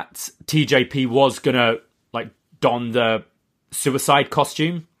that TJP was going to don the suicide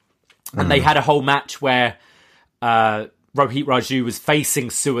costume. And they had a whole match where Rohit Raju was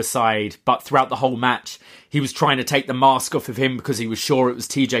facing suicide, but throughout the whole match, he was trying to take the mask off of him because he was sure it was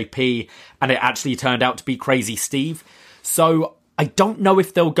TJP, and it actually turned out to be Crazy Steve. So I don't know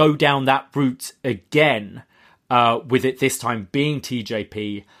if they'll go down that route again, with it this time being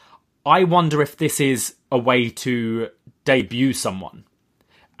TJP. I wonder if this is a way to debut someone.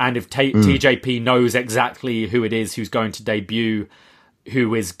 And if TJP knows exactly who it is who's going to debut,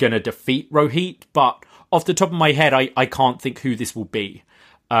 who is going to defeat Rohit. But off the top of my head, I can't think who this will be.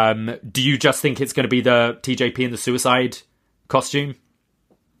 Do you just think it's going to be the TJP in the suicide costume?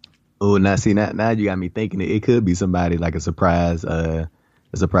 Oh, now you got me thinking it could be somebody like a surprise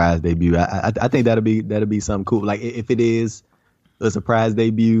debut. I think that'll be something cool. Like if it is a surprise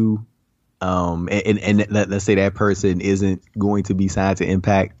debut, and let's say that person isn't going to be signed to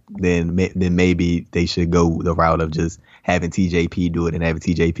Impact, then maybe they should go the route of just having TJP do it and having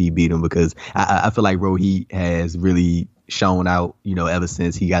TJP beat him, because I feel like Rohit has really shown out, ever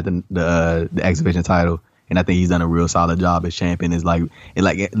since he got the X Division title, and I think he's done a real solid job as champion. I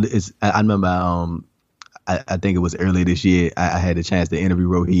remember I think it was earlier this year I had a chance to interview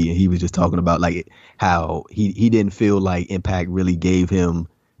Rohit, and he was just talking about like how he didn't feel like Impact really gave him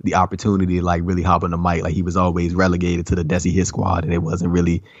the opportunity to like really hop on the mic. Like he was always relegated to the Desi Hit Squad, and it wasn't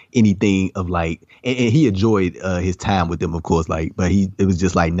really anything of like, and he enjoyed his time with them, of course, like, but it was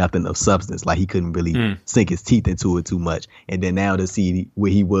just like nothing of substance. Like he couldn't really sink his teeth into it too much. And then now to see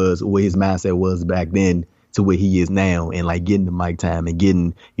where he was, where his mindset was back then to where he is now, and like getting the mic time and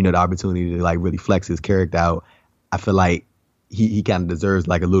getting, the opportunity to like really flex his character out, I feel like he kind of deserves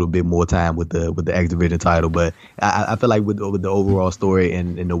like a little bit more time with the X Division title. But I feel like with the overall story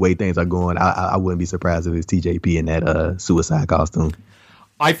and the way things are going, I wouldn't be surprised if it's TJP in that suicide costume.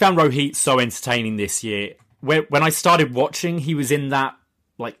 I found Rohit so entertaining this year. When I started watching, he was in that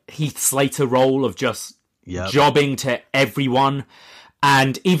like Heath Slater role of just jobbing to everyone.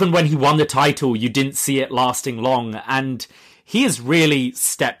 And even when he won the title, you didn't see it lasting long. And he has really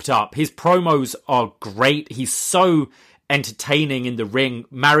stepped up. His promos are great. He's so entertaining in the ring,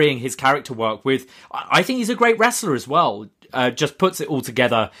 marrying his character work with, I think he's a great wrestler as well. Just puts it all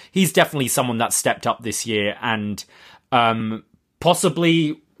together. He's definitely someone that stepped up this year, and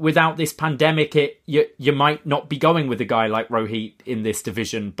possibly without this pandemic, you might not be going with a guy like Rohit in this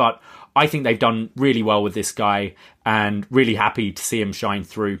division, but I think they've done really well with this guy, and really happy to see him shine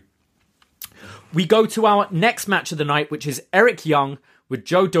through. We go to our next match of the night, which is Eric Young with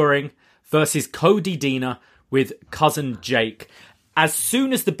Joe Doering versus Cody Deaner with Cousin Jake. As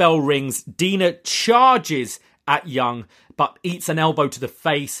soon as the bell rings, Deaner charges at Young, but eats an elbow to the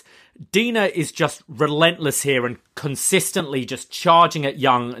face. Deaner is just relentless here and consistently just charging at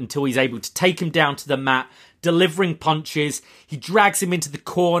Young until he's able to take him down to the mat, delivering punches. He drags him into the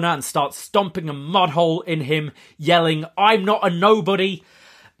corner and starts stomping a mud hole in him, yelling, "I'm not a nobody."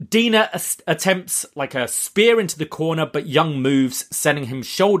 Deaner attempts like a spear into the corner, but Young moves, sending him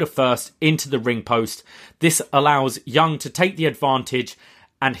shoulder first into the ring post. This allows Young to take the advantage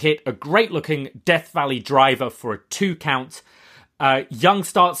and hit a great-looking Death Valley driver for a 2 count. Young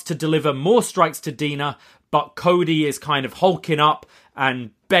starts to deliver more strikes to Deaner, but Cody is kind of hulking up and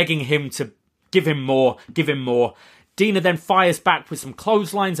begging him to give him more. Deaner then fires back with some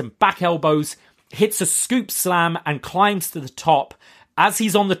clotheslines and back elbows. hits a scoop slam and climbs to the top. As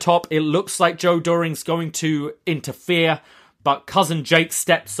he's on the top, it looks like Joe Doering's going to interfere, but cousin Jake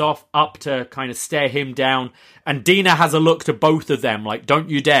steps up to kind of stare him down, and Dina has a look to both of them like, don't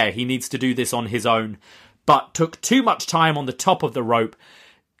you dare, he needs to do this on his own. But took too much time on the top of the rope,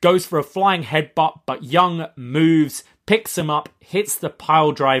 goes for a flying headbutt, but Young moves, picks him up, hits the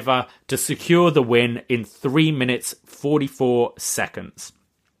pile driver to secure the win in 3 minutes 44 seconds.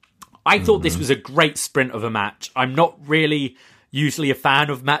 I thought this was a great sprint of a match. I'm not really usually a fan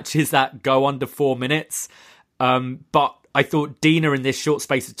of matches that go under 4 minutes, but I thought Dina in this short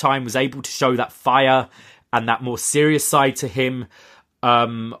space of time was able to show that fire and that more serious side to him.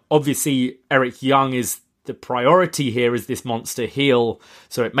 Obviously, Eric Young is the priority here as this monster heel,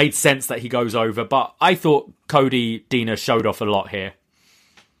 so it made sense that he goes over, but I thought Cody Dina showed off a lot here.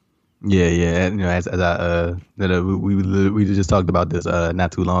 Yeah. You know, as I we just talked about this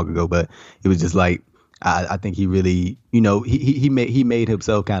not too long ago, but it was just like I think he really, you know, he made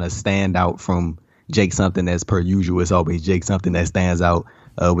himself kind of stand out from Jake Something as per usual. It's always Jake Something that stands out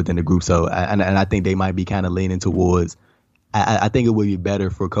within the group. So and I think they might be kind of leaning towards. I think it would be better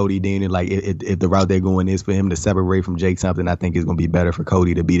for Cody Dean, like if the route they're going is for him to separate from Jake Something. I think it's going to be better for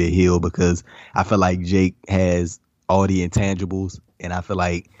Cody to be the heel, because I feel like Jake has all the intangibles, and I feel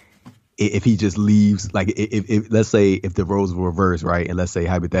like if he just leaves, like if let's say if the roles were reversed, right, and let's say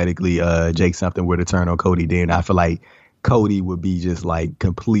hypothetically Jake Something were to turn on Cody Dean, I feel like Cody would be just like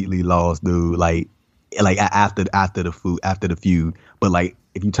completely lost, dude. Like after the feud, but like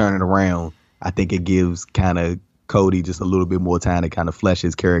if you turn it around, I think it gives kind of Cody just a little bit more time to kind of flesh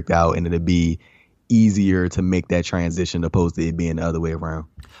his character out, and it'd be easier to make that transition opposed to it being the other way around.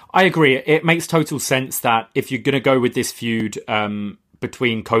 I agree. It makes total sense that if you're going to go with this feud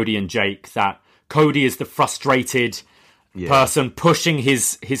between Cody and Jake, that Cody is the frustrated person pushing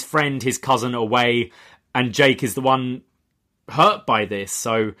his friend, his cousin away, and Jake is the one hurt by this,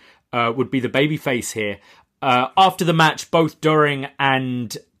 so would be the babyface here. After the match, both Doering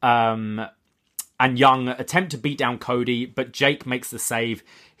and Young attempt to beat down Cody, but Jake makes the save.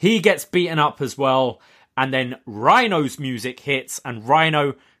 He gets beaten up as well, and then Rhino's music hits, and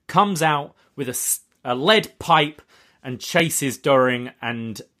Rhino comes out with a lead pipe and chases Doering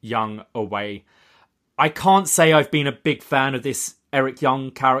and Young away. I can't say I've been a big fan of this Eric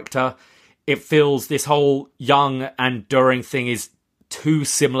Young character. It feels this whole Young and Doering thing is too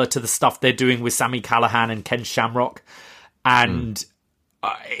similar to the stuff they're doing with Sami Callihan and Ken Shamrock, and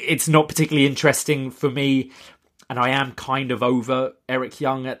it's not particularly interesting for me, and I am kind of over Eric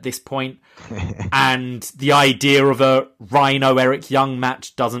Young at this point. And the idea of a Rhino Eric Young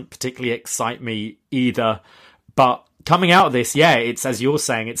match doesn't particularly excite me either. But coming out of this, it's as you're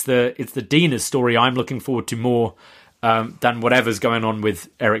saying, it's the Dina's story I'm looking forward to more than whatever's going on with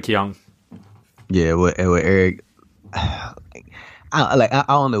Eric Young. Yeah, well Eric, I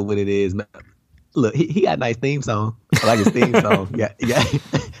don't know what it is. Look, he got a nice theme song. I like his theme song. Yeah.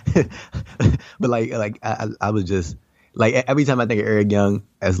 But I was just like, every time I think of Eric Young,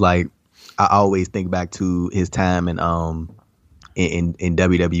 as like I always think back to his time in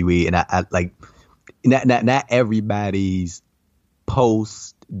WWE, and I like not everybody's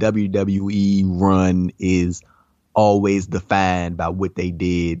post WWE run is always defined by what they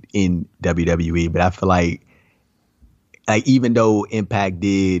did in WWE, but I feel like even though Impact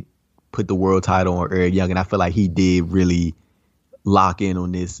did put the world title on Eric Young, and I feel like he did really lock in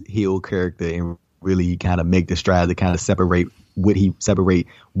on this heel character and really kind of make the strides to kind of separate what he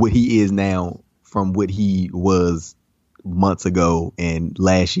is now from what he was months ago and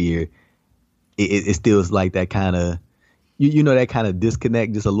last year. It still is like that kind of, you know, that kind of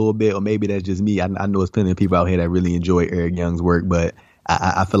disconnect just a little bit, or maybe that's just me. I know there's plenty of people out here that really enjoy Eric Young's work, but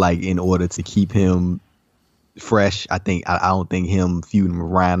I feel like in order to keep him fresh, I don't think him feuding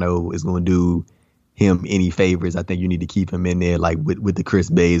with Rhino is going to do him any favors. I think you need to keep him in there, like with the Chris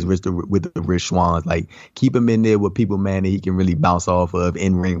Bays, with the Rich Swans, like keep him in there with people, man, that he can really bounce off of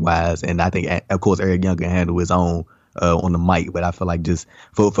in ring wise. And I think, of course, Eric Young can handle his own on the mic, but I feel like just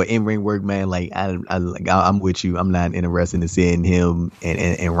for in ring work, man, like I'm with you. I'm not interested in seeing him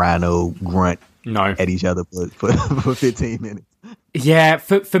and Rhino grunt at each other for 15 minutes. Yeah,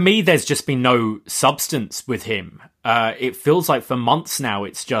 for me, there's just been no substance with him. It feels like for months now,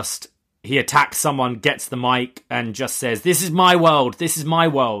 it's just he attacks someone, gets the mic, and just says, "This is my world. This is my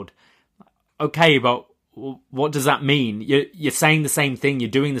world." Okay, but what does that mean? You're saying the same thing. You're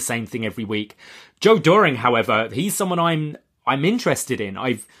doing the same thing every week. Joe Doering, however, he's someone I'm interested in.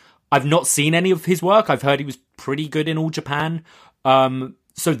 I've not seen any of his work. I've heard he was pretty good in All Japan.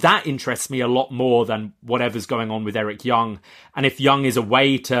 So that interests me a lot more than whatever's going on with Eric Young. And if Young is a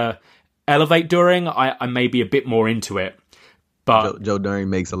way to elevate during, I may be a bit more into it. But Joe Doering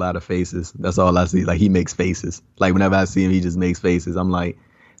makes a lot of faces. That's all I see. Like, he makes faces. Like, whenever I see him, he just makes faces. I'm like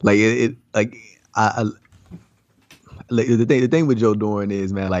the thing with Joe Doering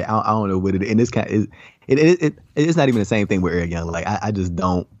is, man, like, I don't know what it is. And this kind of, it's not even the same thing with Eric Young. Like, I just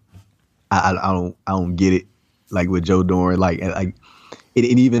don't, I don't get it. Like, with Joe Doering, and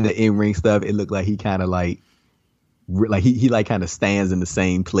even the in-ring stuff, it looked like he kind of he kind of stands in the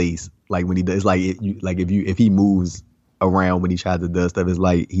same place. Like, when he does, if he moves around when he tries to do stuff, it's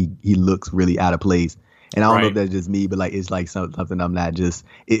like he looks really out of place. And I don't know if that's just me, but like, it's like something I'm not just,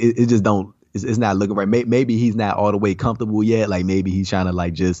 it just don't, it's not looking right. Maybe he's not all the way comfortable yet. Like, maybe he's trying to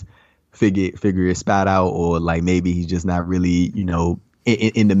like just figure his spot out, or like maybe he's just not really,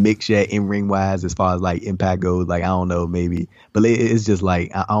 in the mix yet, in ring wise, as far as like Impact goes. Like, I don't know, maybe, but it's just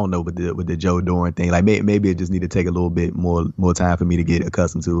like, I don't know with the Joe Doering thing. Like, maybe it just need to take a little bit more time for me to get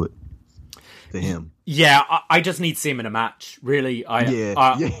accustomed to it. To him. Yeah, I just need to see him in a match, really.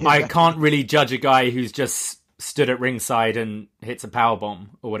 I can't really judge a guy who's just stood at ringside and hits a powerbomb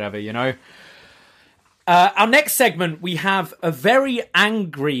or whatever, Our next segment, we have a very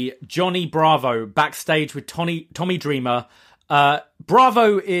angry Johnny Bravo backstage with Tommy Dreamer.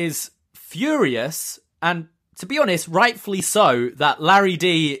 Bravo is furious, and to be honest, rightfully so, that Larry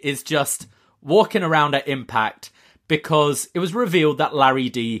D is just walking around at Impact, because it was revealed that Larry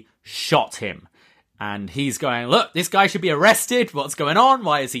D shot him. And he's going, look, this guy should be arrested. What's going on?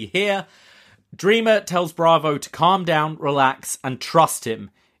 Why is he here? Dreamer tells Bravo to calm down, relax, and trust him.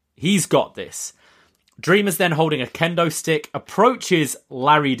 He's got this. Dreamer's then holding a kendo stick, approaches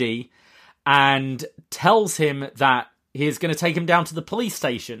Larry D, and tells him that he is going to take him down to the police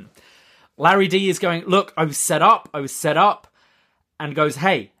station. Larry D is going, look, I was set up, and goes,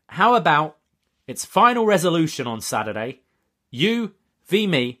 hey, how about it's final resolution on Saturday, you v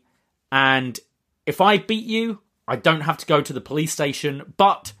me, and if I beat you, I don't have to go to the police station.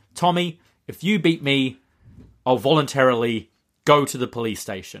 But, Tommy, if you beat me, I'll voluntarily go to the police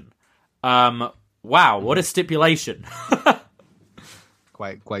station. Wow, what a stipulation.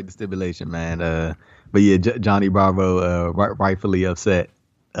 Quite the stipulation, man. But yeah, Johnny Bravo rightfully upset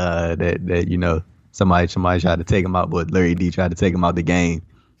that somebody tried to take him out, but Larry D tried to take him out the game.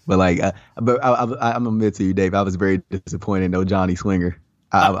 But like, I'm admit to you, Dave, I was very disappointed in no Johnny Swinger.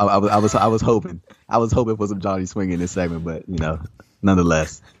 I was hoping for some Johnny Swinger in this segment, but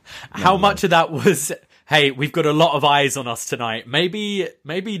nonetheless. How much of that was, hey, we've got a lot of eyes on us tonight. Maybe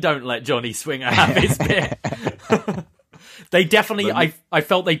don't let Johnny Swinger have his bit. They definitely, I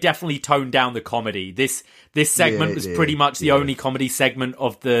felt they definitely toned down the comedy. This segment was pretty much the only comedy segment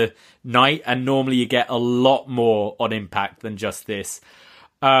of the night, and normally you get a lot more on Impact than just this.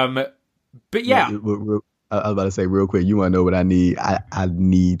 But yeah. I was about to say real quick, you want to know what I need? I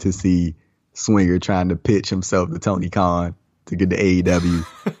need to see Swinger trying to pitch himself to Tony Khan to get the AEW.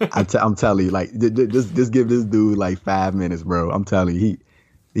 I'm telling you, like, just give this dude like 5 minutes, bro. I'm telling you,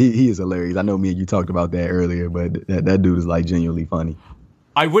 he is hilarious. I know me and you talked about that earlier, but that dude is like genuinely funny.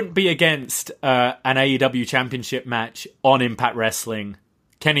 I wouldn't be against an AEW championship match on Impact Wrestling.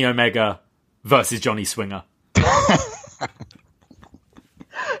 Kenny Omega versus Johnny Swinger.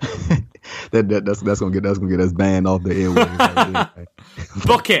 That's gonna get us banned off the airwaves.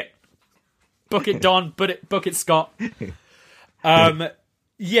 Book it, Don. Book it, Scott.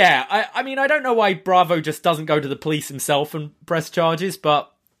 Yeah, I mean, I don't know why Bravo just doesn't go to the police himself and press charges,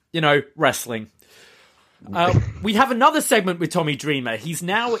 but wrestling. We have another segment with Tommy Dreamer. He's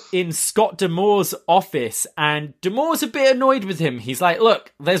now in Scott D'Amore's office, and D'Amore's a bit annoyed with him. He's like,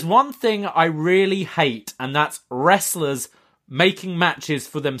 look, there's one thing I really hate, and that's wrestlers making matches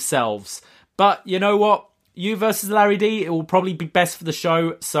for themselves. But you know what? You versus Larry D, it will probably be best for the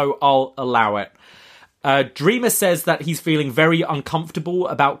show, so I'll allow it. Dreamer says that he's feeling very uncomfortable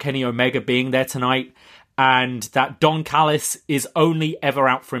about Kenny Omega being there tonight, and that Don Callis is only ever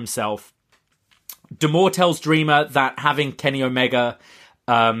out for himself. D'Amore tells Dreamer that having Kenny Omega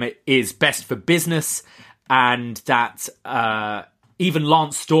is best for business, and that even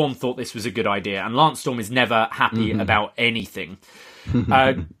Lance Storm thought this was a good idea, and Lance Storm is never happy about anything.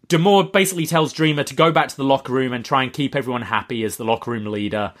 D'Amore basically tells Dreamer to go back to the locker room and try and keep everyone happy as the locker room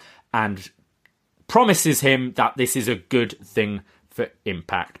leader, and promises him that this is a good thing for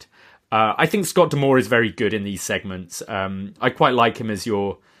Impact. I think Scott D'Amore is very good in these segments. I quite like him as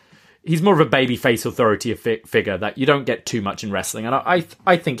he's more of a babyface authority figure that you don't get too much in wrestling, and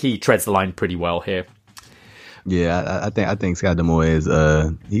I think he treads the line pretty well here. Yeah, I think Scott D'Amore is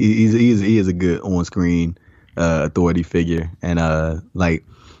he is a good on screen authority figure, and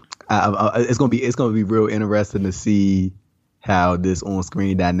it's gonna be real interesting to see how this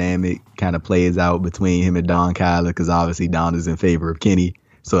on-screen dynamic kind of plays out between him and Don Kyler, because obviously Don is in favor of Kenny.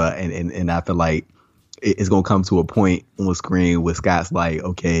 So and I feel like it's gonna come to a point on screen where Scott's like,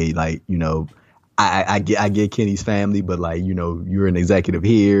 okay, like, you know, I get Kenny's family, but like, you know, you're an executive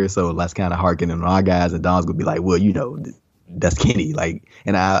here, so let's kind of harken on our guys. And Don's gonna be like, well, you know, that's Kenny. Like,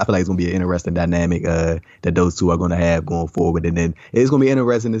 and I feel like it's gonna be an interesting dynamic that those two are gonna have going forward. And then it's gonna be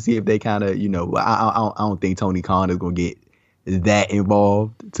interesting to see if they kind of, you know, I don't think Tony Khan is gonna get that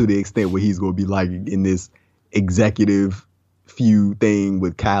involved to the extent where he's gonna be like in this executive feud thing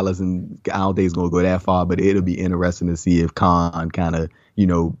with Kyler, and I don't think it's gonna go that far. But it'll be interesting to see if Khan kind of, you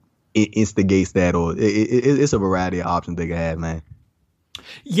know, instigates that, or it's a variety of options they can have, man.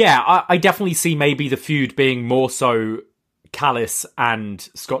 Yeah, I definitely see maybe the feud being more so Callis and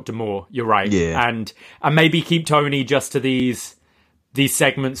Scott D'Amore. You're right. Yeah. And maybe keep Tony just to these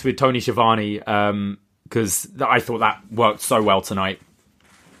segments with Tony Schiavone, because I thought that worked so well tonight.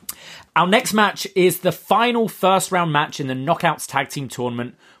 Our next match is the final first round match in the Knockouts Tag Team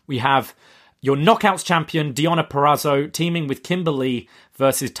Tournament. We have your Knockouts champion, Deonna Purrazzo, teaming with Kimber Lee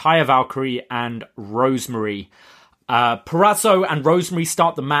versus Taya Valkyrie and Rosemary. Purrazzo and Rosemary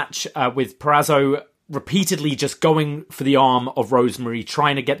start the match with Purrazzo repeatedly just going for the arm of Rosemary,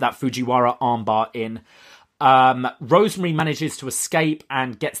 trying to get that Fujiwara armbar in. Rosemary manages to escape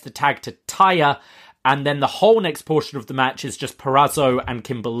and gets the tag to Taya. And then the whole next portion of the match is just Purrazzo and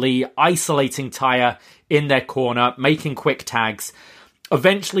Kimber Lee isolating Taya in their corner, making quick tags.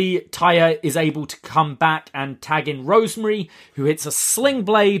 Eventually, Taya is able to come back and tag in Rosemary, who hits a sling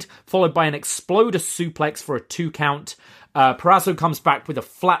blade, followed by an exploder suplex for a 2 count. Purrazzo comes back with a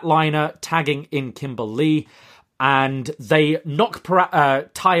flatliner, tagging in Kimber Lee, and they knock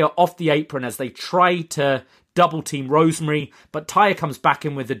Taya off the apron as they try to double team Rosemary, but Taya comes back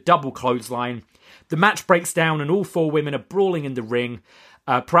in with a double clothesline. The match breaks down and all 4 women are brawling in the ring.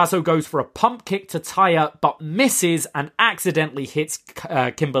 Purrazzo goes for a pump kick to Taya, but misses and accidentally hits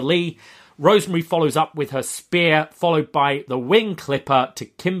Kimber Lee. Rosemary follows up with her spear, followed by the wing clipper to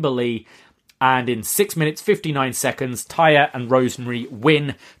Kimber Lee. And in 6 minutes, 59 seconds, Taya and Rosemary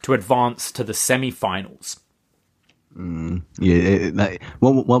win to advance to the semi-finals. Yeah,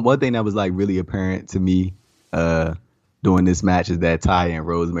 one thing that was like really apparent to me during this match is that Taya and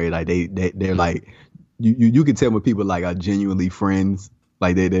Rosemary, like they're like, you can tell when people like are genuinely friends,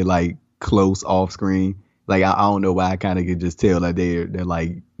 like they're like close off screen. Like I don't know why, I kind of could just tell that they're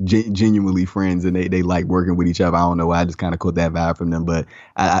like genuinely friends, and they like working with each other. I don't know why, I just kind of caught that vibe from them. But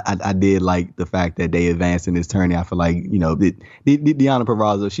I did like the fact that they advanced in this tourney. I feel like, you know, Deonna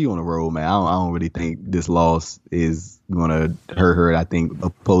Purrazzo, she on the road, man. I don't really think this loss is gonna hurt her. I think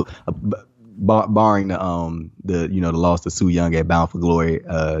barring the you know, the loss to Su Yung at Bound for Glory,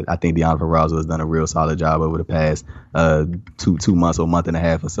 I think Deonna Purrazzo has done a real solid job over the past 2 months or month and a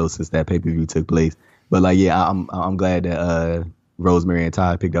half or so since that pay-per-view took place. But like, yeah, I'm glad that Rosemary and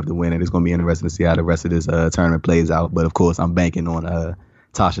Ty picked up the win, and it's going to be interesting to see how the rest of this tournament plays out. But of course, I'm banking on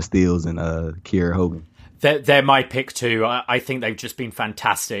Tasha Steelz and Kiera Hogan. They're my pick too. I think they've just been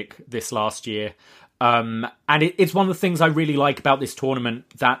fantastic this last year, and it's one of the things I really like about this tournament,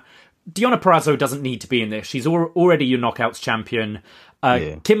 that Deonna Purrazzo doesn't need to be in this. She's already your Knockouts champion.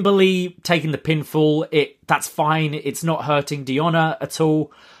 Yeah. Kimber Lee taking the pinfall, that's fine. It's not hurting Deonna at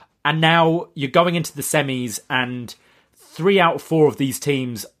all. And now you're going into the semis, and 3 out of 4 of these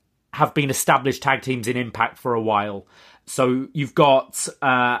teams have been established tag teams in Impact for a while. So you've got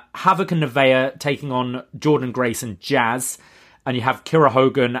Havoc and Nevaeh taking on Jordynne Grace and Jazz, and you have Kiera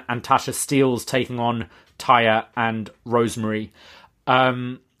Hogan and Tasha Steelz taking on Taya and Rosemary.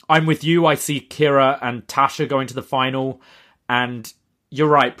 I'm with you. I see Kiera and Tasha going to the final, and you're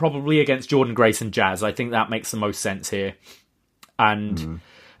right, probably against Jordynne Grace and Jazz. I think that makes the most sense here. And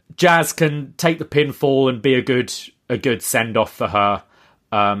Jazz can take the pinfall and be a good send-off for her,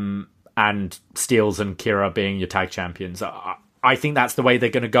 and Steelz and Kiera being your tag champions. I think that's the way they're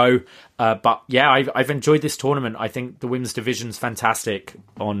going to go. But yeah, I've enjoyed this tournament. I think the women's division's fantastic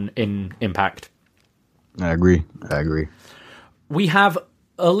in Impact. I agree. We have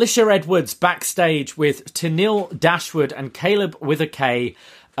Alicia Edwards backstage with Tenille Dashwood and Caleb with a K.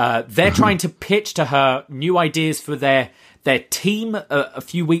 They're trying to pitch to her new ideas for their team. A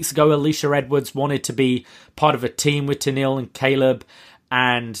few weeks ago, Alicia Edwards wanted to be part of a team with Tenille and Caleb,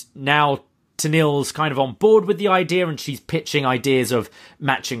 and now Tenille's kind of on board with the idea, and she's pitching ideas of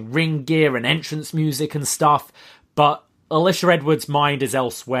matching ring gear and entrance music and stuff. But Alicia Edwards' mind is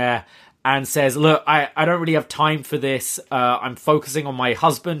elsewhere and says, look, I don't really have time for this. I'm focusing on my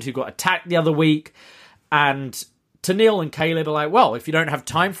husband who got attacked the other week. And Tenille and Caleb are like, well, if you don't have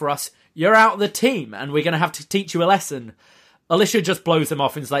time for us, you're out of the team and we're going to have to teach you a lesson. Alicia just blows them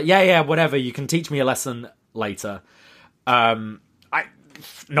off and is like, yeah, whatever, you can teach me a lesson later.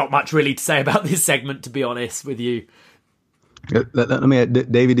 Not much really to say about this segment, to be honest with you. Let me ask,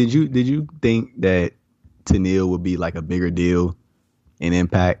 David, did you think that Tenille would be like a bigger deal in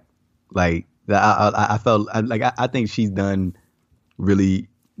Impact? Like, I felt like I think she's done really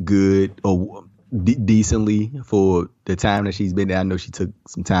good or decently for the time that she's been there. I know she took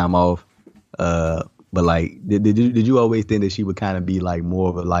some time off, but like, did you always think that she would kind of be like more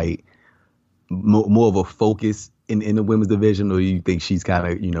of a focus in the women's division, or do you think she's kind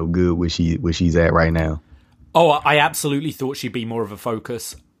of good where she's at right now? Oh, I absolutely thought she'd be more of a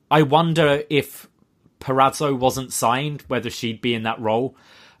focus. I wonder if Purrazzo wasn't signed, whether she'd be in that role.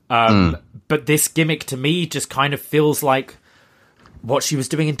 But this gimmick to me just kind of feels like what she was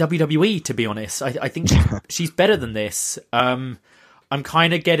doing in WWE, to be honest. I think she's better than this. I'm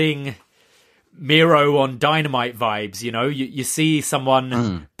kind of getting Miro on Dynamite vibes, you see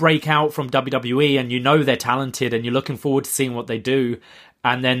someone break out from WWE and they're talented and you're looking forward to seeing what they do,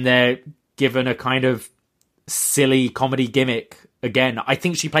 and then they're given a kind of silly comedy gimmick again. I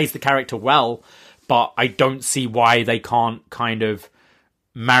think she plays the character well, but I don't see why they can't kind of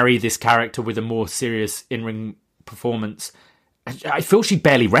marry this character with a more serious in-ring performance. I feel she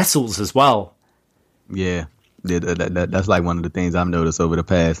barely wrestles as well. Yeah, that's like one of the things I've noticed over the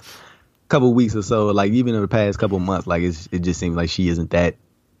past couple weeks or so, like even in the past couple months, like it just seems like she isn't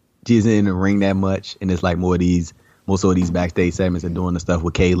in the ring that much, and it's like more so these backstage segments and doing the stuff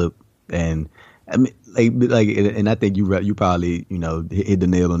with Caleb, and I mean, and I think you probably hit the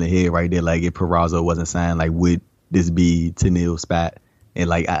nail on the head right there. Like if Purrazzo wasn't signed, like would this be Tenille's spot? And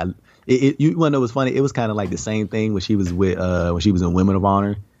like you want to know what's funny? It was kind of like the same thing when she was in Women of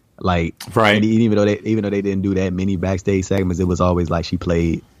Honor, like right. And even though they didn't do that many backstage segments, it was always like she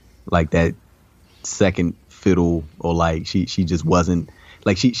played like that second fiddle, or like she just wasn't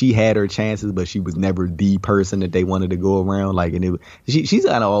like she had her chances, but she was never the person that they wanted to go around. Like, and she's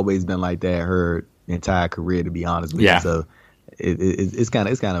kind of always been like that her entire career, to be honest with you. So it's kind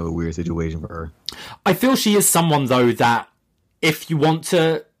of a weird situation for her. I feel she is someone though that if you want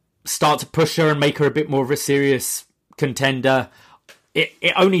to start to push her and make her a bit more of a serious contender, it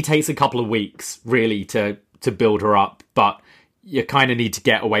only takes a couple of weeks really to build her up, but you kind of need to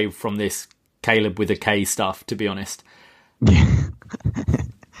get away from this Caleb with a K stuff, to be honest. Yeah.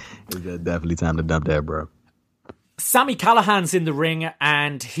 It's definitely time to dump that, bro. Sami Callihan's in the ring,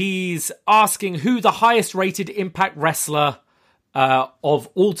 and he's asking who the highest rated Impact wrestler of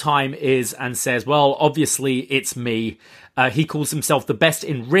all time is, and says, well, obviously it's me. He calls himself the best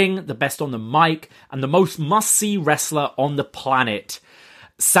in ring, the best on the mic, and the most must-see wrestler on the planet.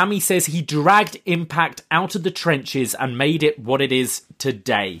 Sami says he dragged Impact out of the trenches and made it what it is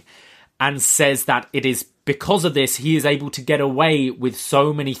today, and says that it is because of this he is able to get away with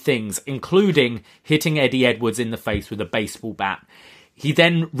so many things, including hitting Eddie Edwards in the face with a baseball bat. He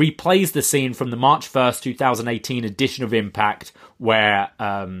then replays the scene from the March 1st, 2018 edition of Impact, where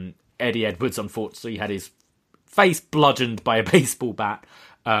Eddie Edwards unfortunately had his face bludgeoned by a baseball bat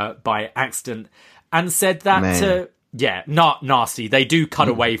by accident, and said that... not nasty. They do cut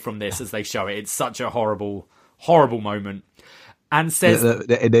away from this as they show it. It's such a horrible, horrible moment. And says...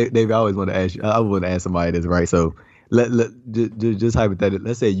 They've always want to ask you... I want to ask somebody this, right? So, just hypothetically,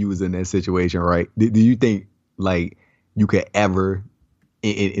 let's say you was in that situation, right? Do you think, like, you could ever,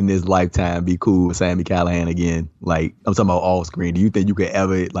 in this lifetime, be cool with Sami Callihan again? Like, I'm talking about off screen. Do you think you could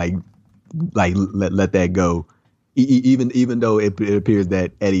ever, like let that go? Even though it appears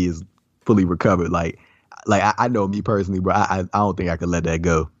that Eddie is fully recovered, like I know me personally, bro. I don't think I could let that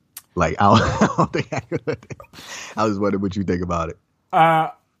go. Like I don't think I could let that go. I was wondering what you think about it.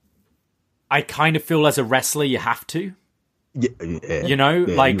 I kind of feel as a wrestler you have to. Yeah,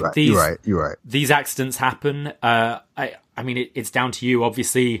 like you're right. These accidents happen. I mean, it's down to you.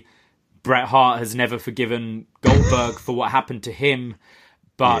 Obviously, Bret Hart has never forgiven Goldberg for what happened to him.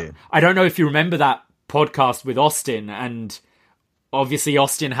 But I don't know if you remember that podcast with Austin, and obviously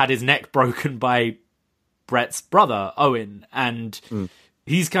Austin had his neck broken by Bret's brother, Owen, and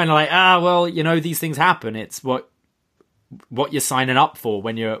he's kind of like, well, these things happen. It's what you're signing up for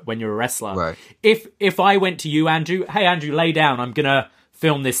when you're a wrestler. Right. If I went to you, Andrew, hey, Andrew, lay down. I'm going to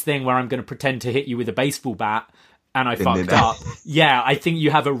film this thing where I'm going to pretend to hit you with a baseball bat, and I fucked up. Yeah, I think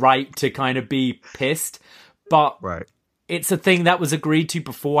you have a right to kind of be pissed, but it's a thing that was agreed to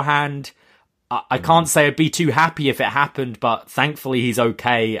beforehand. I can't say I'd be too happy if it happened, but thankfully he's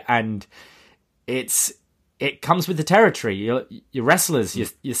okay, and it comes with the territory. You're wrestlers,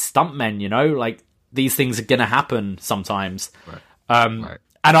 you're stuntmen, like these things are going to happen sometimes. And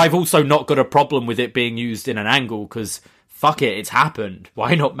I've also not got a problem with it being used in an angle, because fuck it, it's happened.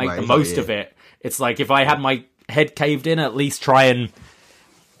 Why not make the most of it? It's like, if I had my head caved in, at least try and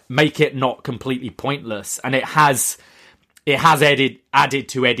make it not completely pointless. And it has added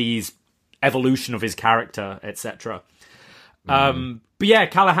to Eddie's evolution of his character, etc. But yeah,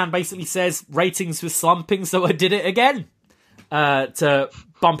 Callahan basically says ratings were slumping, so I did it again to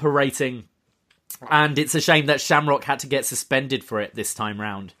bump a rating. And it's a shame that Shamrock had to get suspended for it this time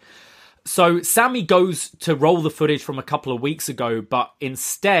round. So Sammy goes to roll the footage from a couple of weeks ago, but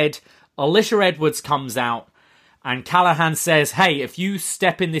instead Alicia Edwards comes out and Callahan says, hey, if you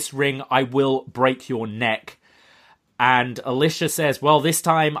step in this ring, I will break your neck. And Alicia says, well, this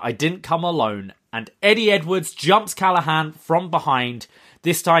time I didn't come alone. And Eddie Edwards jumps Callahan from behind.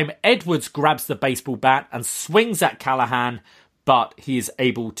 This time Edwards grabs the baseball bat and swings at Callahan, but he is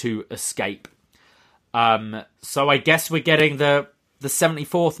able to escape. So I guess we're getting the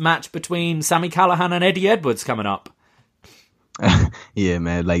 74th match between Sami Callihan and Eddie Edwards coming up. Yeah,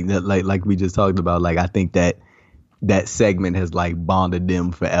 man. Like we just talked about. Like, I think that segment has like bonded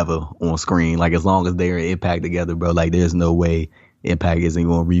them forever on screen. Like, as long as they're in Impact together, bro. Like, there's no way Impact isn't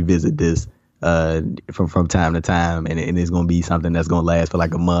going to revisit this from time to time, and it's going to be something that's going to last for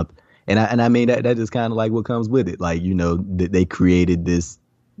like a month. And I mean that just kind of like what comes with it. Like, you know, they created this.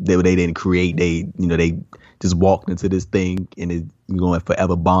 They didn't create. They just walked into this thing, and it's going to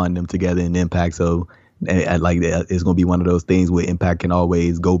forever bond them together in Impact. So, it's going to be one of those things where Impact can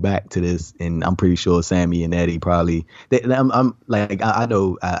always go back to this. And I'm pretty sure Sammy and Eddie probably. I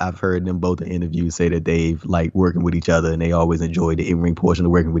know I've heard them both in interviews say that they've like working with each other, and they always enjoy the in-ring portion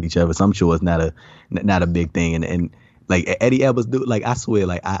of working with each other. So I'm sure it's not a big thing. And like Eddie Edwards, like, I swear,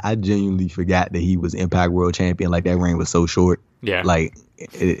 like I genuinely forgot that he was Impact World Champion. Like, that reign was so short. Yeah. Like,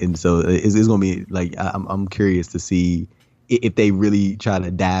 and so it's gonna be like, I'm curious to see if they really try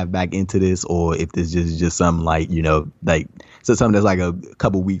to dive back into this, or if this is just something like, you know, like, so something that's like a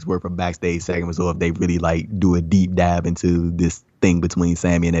couple weeks worth of backstage segments, or if they really like do a deep dive into this thing between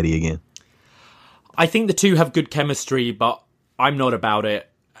Sammy and Eddie again. I think the two have good chemistry, but I'm not about it.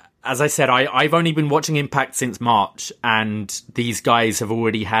 As I said, I've only been watching Impact since March, and these guys have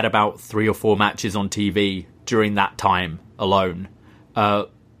already had about 3 or 4 matches on TV during that time alone.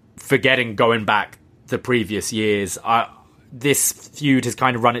 Forgetting going back the previous years, this feud has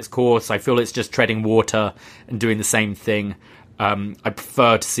kind of run its course. I feel it's just treading water and doing the same thing. I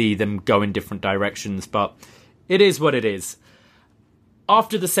prefer to see them go in different directions, but it is what it is.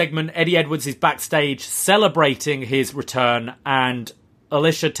 After the segment, Eddie Edwards is backstage celebrating his return, and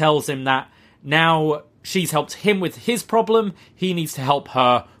Alicia tells him that now she's helped him with his problem, he needs to help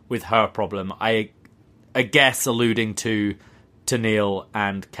her with her problem. I guess alluding to Neil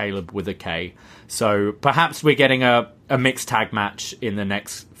and Caleb with a K. So perhaps we're getting a mixed tag match in the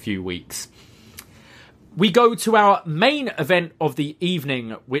next few weeks. We go to our main event of the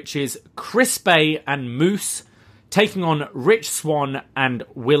evening, which is Chris Bay and Moose taking on Rich Swann and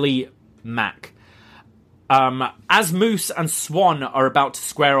Willie Mack. As Moose and Swann are about to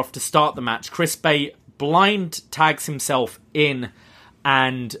square off to start the match, Chris Bay blind tags himself in,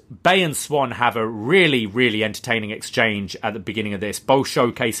 and Bay and Swann have a really, really entertaining exchange at the beginning of this, both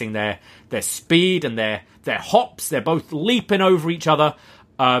showcasing their speed and their hops. They're both leaping over each other,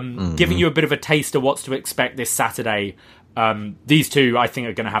 giving you a bit of a taste of what's to expect this Saturday. These two, I think,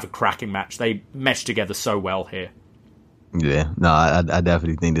 are going to have a cracking match. They mesh together so well here. Yeah, no, I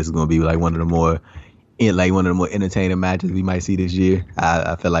definitely think this is going to be like one of the more entertaining matches we might see this year.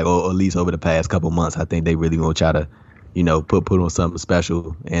 I feel like, or at least over the past couple months, I think they really going to try to, you know, put on something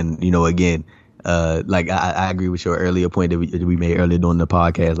special. And, you know, again, like I agree with your earlier point that we made earlier during the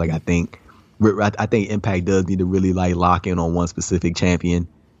podcast. Like, I think Impact does need to really like lock in on one specific champion.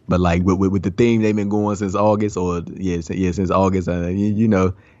 But like with the theme they've been going since August, since August, you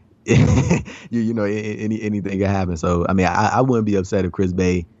know, you know, anything can happen. So I mean, I wouldn't be upset if Chris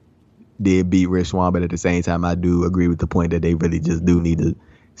Bay did beat Rich Swann, but at the same time, I do agree with the point that they really just do need to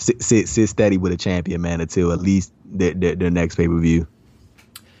sit steady with a champion, man, until at least their next pay-per-view.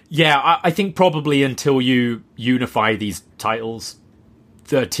 Yeah, I think probably until you unify these titles,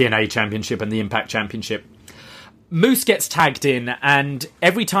 the TNA Championship and the Impact Championship. Moose gets tagged in, and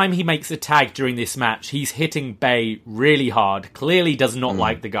every time he makes a tag during this match, he's hitting Bay really hard. Clearly does not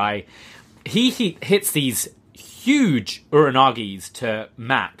like the guy. He hits these huge Uranagis to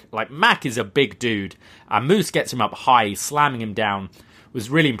Mack. Like, Mack is a big dude, and Moose gets him up high, slamming him down. Was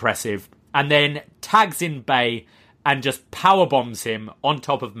really impressive. And then tags in Bay and just powerbombs him on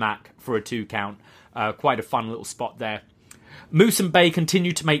top of Mack for a 2 count. Quite a fun little spot there. Moose and Bay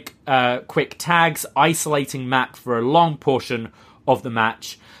continue to make quick tags, isolating Mack for a long portion of the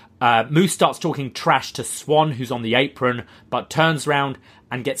match. Moose starts talking trash to Swann, who's on the apron, but turns around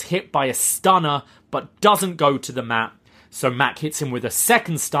and gets hit by a stunner, but doesn't go to the mat. So Mac hits him with a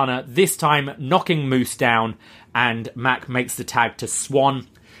second stunner, this time knocking Moose down, and Mac makes the tag to Swann,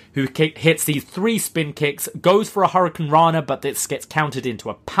 who hits these 3 spin kicks, goes for a Hurricane Rana, but this gets countered into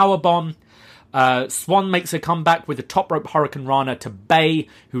a powerbomb. Swann makes a comeback with a top rope Hurricane Rana to Bay,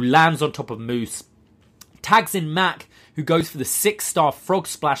 who lands on top of Moose. Tags in Mac, who goes for the 6-star frog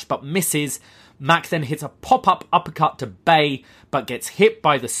splash but misses. Mac then hits a pop-up uppercut to Bay, but gets hit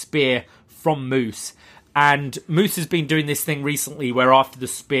by the spear from Moose. And Moose has been doing this thing recently where after the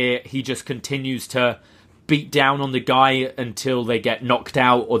spear, he just continues to beat down on the guy until they get knocked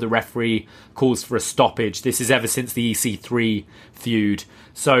out or the referee calls for a stoppage. This is ever since the EC3 feud.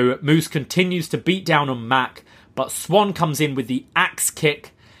 So Moose continues to beat down on Mac, but Swann comes in with the axe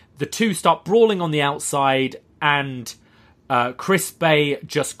kick. The two start brawling on the outside, and Chris Bay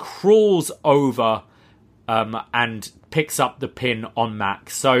just crawls over and picks up the pin on Mac.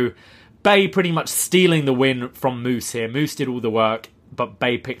 So Bay pretty much stealing the win from Moose here. Moose did all the work, but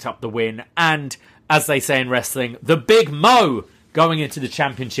Bay picked up the win. And, as they say in wrestling, the Big Mo going into the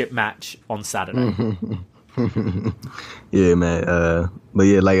championship match on Saturday. Yeah, man. But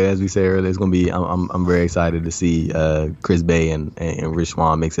yeah, like as we said earlier, it's gonna be. I'm very excited to see Chris Bay and Rich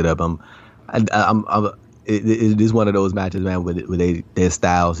Swann mix it up. It is one of those matches, man, where their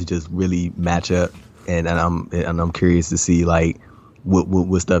styles just really match up, and I'm curious to see like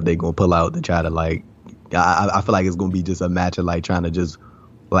what stuff they're gonna pull out to try to like. I feel like it's gonna be just a match of like trying to just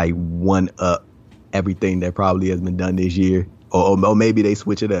like one up everything that probably has been done this year, or maybe they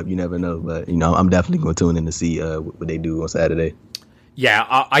switch it up. You never know, but I'm definitely gonna tune in to see what they do on Saturday. Yeah,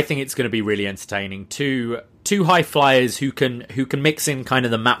 I think it's going to be really entertaining. Two high flyers who can mix in kind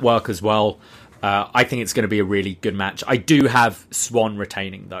of the mat work as well. I think it's going to be a really good match. I do have Swann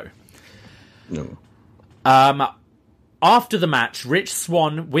retaining though. No. After the match, Rich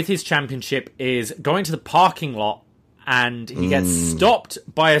Swann, with his championship, is going to the parking lot, and he gets stopped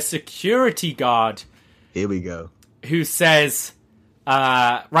by a security guard. Here we go. Who says,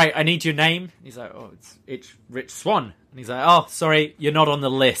 right, I need your name. He's like, oh, it's Rich Swann. And he's like, oh, sorry, you're not on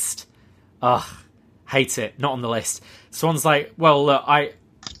the list. Ugh, hate it, not on the list. Swann's like, well, look,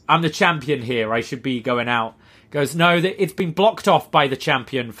 I'm the champion here. I should be going out. Goes, no, it's been blocked off by the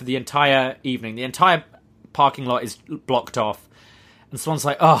champion for the entire evening. The entire parking lot is blocked off. And Swann's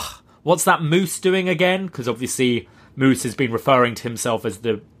like, oh, what's that Moose doing again? Because obviously Moose has been referring to himself as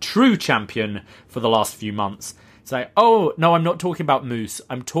the true champion for the last few months. It's like, oh, no, I'm not talking about Moose.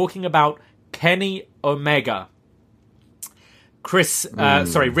 I'm talking about Kenny Omega.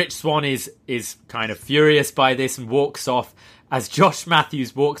 Rich Swann is kind of furious by this and walks off as Josh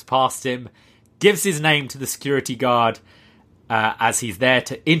Matthews walks past him, gives his name to the security guard as he's there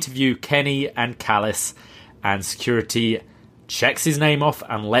to interview Kenny and Callis, and security checks his name off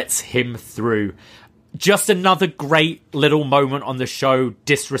and lets him through. Just another great little moment on the show,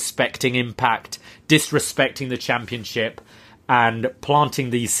 disrespecting Impact, disrespecting the championship, and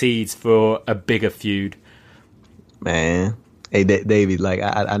planting these seeds for a bigger feud. Man. Hey, David, like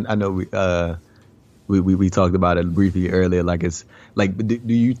I know we talked about it briefly earlier. Like it's like,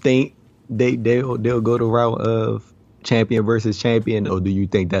 do you think they'll go the route of champion versus champion, or do you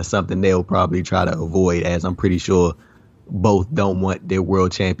think that's something they'll probably try to avoid? As I'm pretty sure both don't want their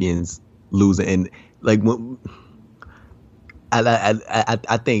world champions losing. And like,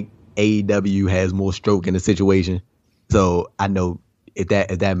 I think AEW has more stroke in the situation, so I know if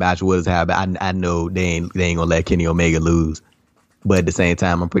that match was happening, I know they ain't gonna let Kenny Omega lose. But at the same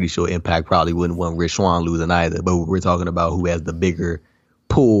time, I'm pretty sure Impact probably wouldn't want Rich Swann losing either. But we're talking about who has the bigger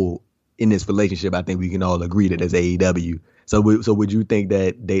pull in this relationship. I think we can all agree that that's AEW. So would you think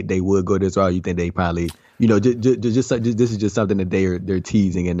that they would go this route? You think they probably, just this is just something that they're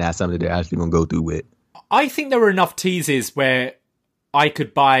teasing and not something that they're actually going to go through with? I think there were enough teases where I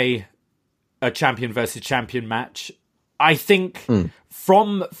could buy a champion versus champion match. I think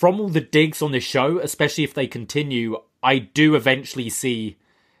from all the digs on this show, especially if they continue, I do eventually see,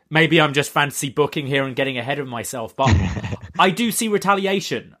 maybe I'm just fancy booking here and getting ahead of myself, but I do see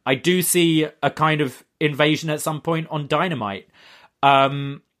retaliation. I do see a kind of invasion at some point on Dynamite.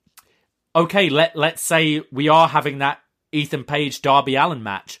 Okay, let's say we are having that Ethan Page Darby Allin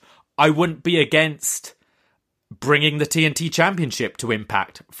match. I wouldn't be against bringing the TNT Championship to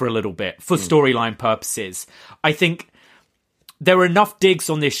Impact for a little bit, for storyline purposes. I think there are enough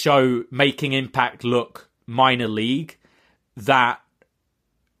digs on this show making Impact look minor league that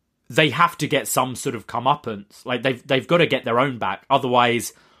they have to get some sort of comeuppance. Like they've got to get their own back.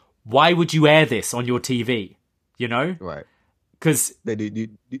 Otherwise, why would you air this on your TV? Right. Because You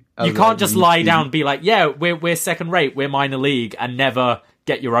can't just lie down and be like, yeah, we're second rate, we're minor league, and never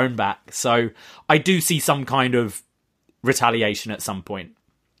get your own back. So I do see some kind of retaliation at some point.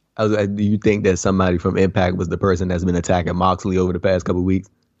 Do you think that somebody from Impact was the person that's been attacking Moxley over the past couple of weeks?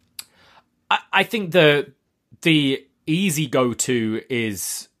 I think the easy go-to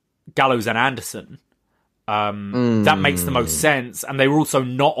is Gallows and Anderson. That makes the most sense. And they were also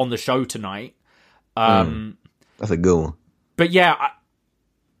not on the show tonight. That's a good one. But yeah,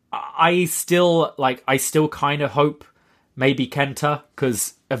 I still kind of hope maybe Kenta,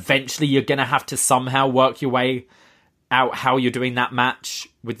 because eventually you're going to have to somehow work your way out how you're doing that match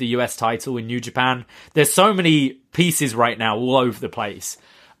with the US title in New Japan. There's so many pieces right now all over the place.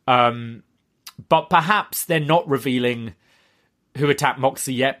 But perhaps they're not revealing who attacked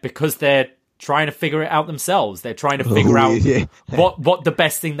Moxley yet because they're trying to figure it out themselves. They're trying to figure out what the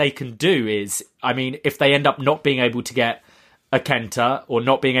best thing they can do is. I mean, if they end up not being able to get a Kenta or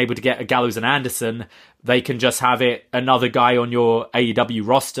not being able to get a Gallows and Anderson, they can just have it another guy on your AEW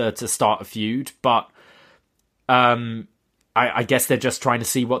roster to start a feud. But I guess they're just trying to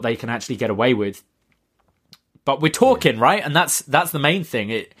see what they can actually get away with. But we're talking, right? And that's the main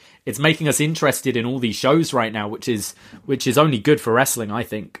thing. It's making us interested in all these shows right now, which is only good for wrestling, I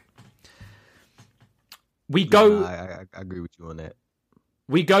think. I agree with you on that.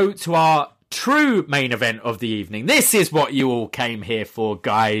 We go to our true main event of the evening. This is what you all came here for,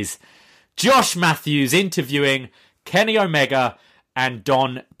 guys. Josh Matthews interviewing Kenny Omega and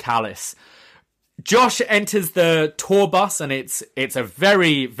Don Callis. Josh enters the tour bus, and it's a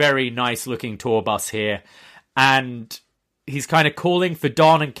very, very nice looking tour bus here. And he's kind of calling for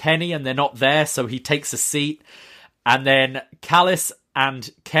Don and Kenny, and they're not there, so he takes a seat. And then Callis and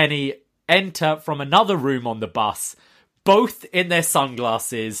Kenny enter from another room on the bus, both in their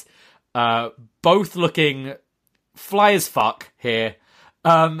sunglasses, both looking fly as fuck here,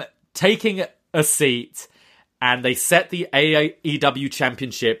 taking a seat, and they set the AEW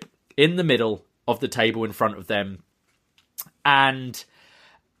Championship in the middle of the table in front of them. And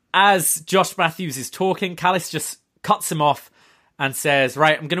as Josh Matthews is talking, Callis just cuts him off and says,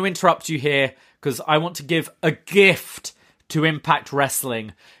 right, I'm going to interrupt you here because I want to give a gift to Impact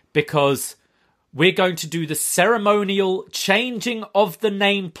Wrestling, because we're going to do the ceremonial changing of the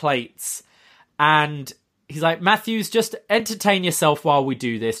nameplates. And he's like, Matthews, just entertain yourself while we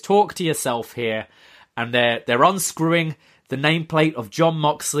do this. Talk to yourself here. And they're unscrewing the nameplate of Jon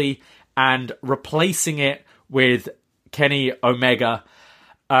Moxley and replacing it with Kenny Omega.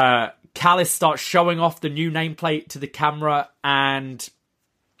 Callis starts showing off the new nameplate to the camera, and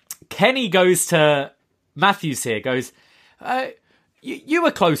Kenny goes to Matthews here, goes, you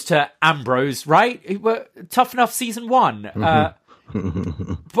were close to Ambrose, right? You were Tough Enough Season 1.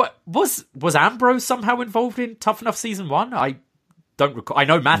 But was Ambrose somehow involved in Tough Enough Season 1? I don't recall. I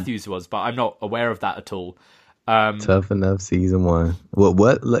know Matthews was, but I'm not aware of that at all. Tough Enough Season 1. What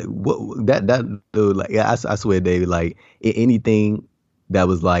that dude, like, I swear, David, like, anything that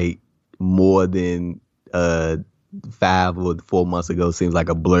was like more than 5 or 4 months ago seems like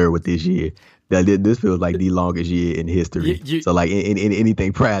a blur with this year. This feels like the longest year in history. So like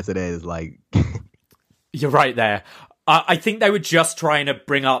anything prior to that is like you're right there. I think they were just trying to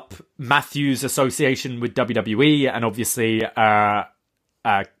bring up Matthews' association with WWE, and obviously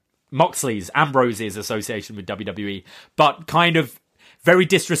Ambrose's association with WWE, but kind of very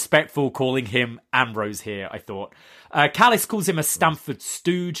disrespectful calling him Ambrose here, I thought. Callis calls him a Stamford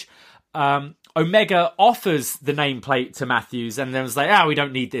stooge. Omega offers the nameplate to Matthews and then was like, we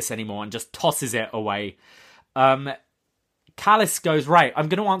don't need this anymore, and just tosses it away. Callis goes, right, I'm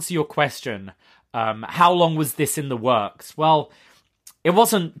going to answer your question. How long was this in the works? Well, it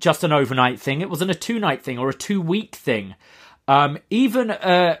wasn't just an overnight thing. It wasn't a 2-night thing or a 2-week thing. Even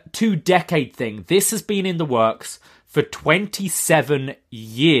a 2-decade thing. This has been in the works for 27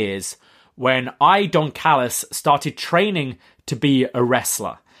 years when I, Don Callis, started training to be a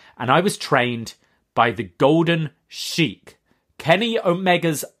wrestler. And I was trained by the Golden Sheik, Kenny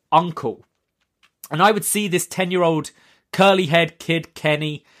Omega's uncle. And I would see this 10-year-old curly-haired kid,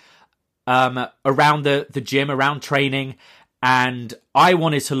 Kenny, around the gym, around training. And I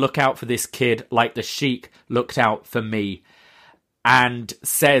wanted to look out for this kid like the Sheik looked out for me. And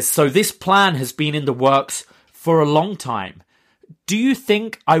says, so this plan has been in the works for a long time. Do you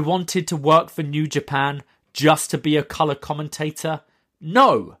think I wanted to work for New Japan just to be a color commentator?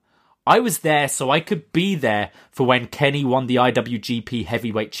 No. I was there so I could be there for when Kenny won the IWGP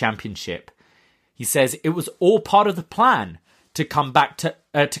Heavyweight Championship. He says it was all part of the plan to come back to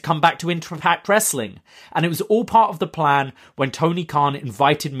Impact Wrestling, and it was all part of the plan when Tony Khan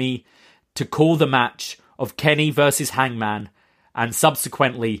invited me to call the match of Kenny versus Hangman and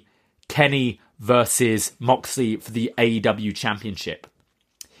subsequently Kenny versus Moxley for the AEW Championship.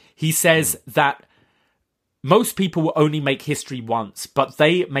 He says that most people only make history once, but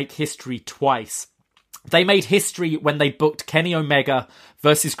they make history twice. They made history when they booked Kenny Omega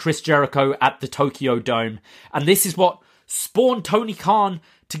versus Chris Jericho at the Tokyo Dome, and this is what spawned Tony Khan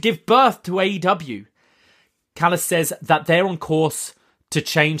to give birth to AEW. Callis says that they're on course to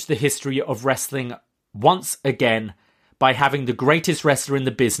change the history of wrestling once again by having the greatest wrestler in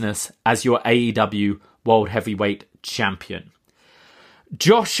the business as your AEW World Heavyweight Champion.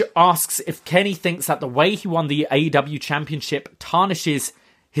 Josh asks if Kenny thinks that the way he won the AEW Championship tarnishes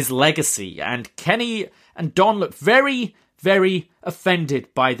his legacy, and Kenny and Don look very, very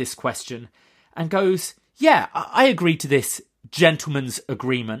offended by this question and goes, yeah, I agree to this gentleman's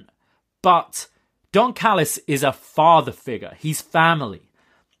agreement, but Don Callis is a father figure. He's family.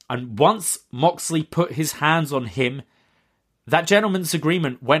 And once Moxley put his hands on him, that gentleman's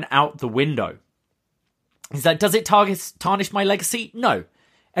agreement went out the window. He's like, does it tarnish my legacy? No.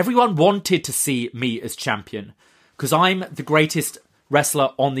 Everyone wanted to see me as champion because I'm the greatest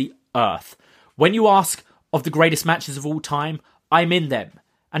wrestler on the earth. When you ask of the greatest matches of all time, I'm in them.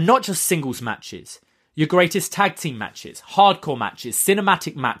 And not just singles matches. Your greatest tag team matches, hardcore matches,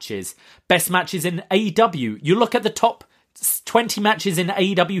 cinematic matches, best matches in AEW. You look at the top 20 matches in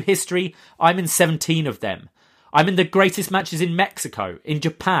AEW history, I'm in 17 of them. I'm in the greatest matches in Mexico, in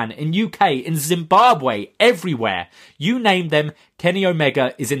Japan, in UK, in Zimbabwe, everywhere. You name them, Kenny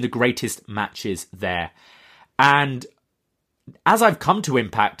Omega is in the greatest matches there. And as I've come to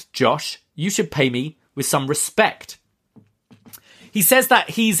Impact, Josh, you should pay me with some respect. He says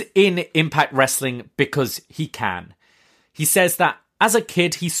that he's in Impact Wrestling because he can. He says that as a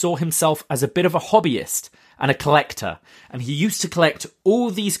kid, he saw himself as a bit of a hobbyist and a collector, and he used to collect all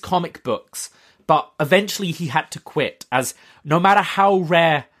these comic books, but eventually he had to quit, as no matter how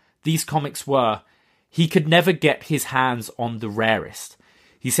rare these comics were, he could never get his hands on the rarest.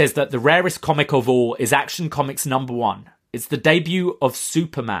 He says that the rarest comic of all is Action Comics #1. It's the debut of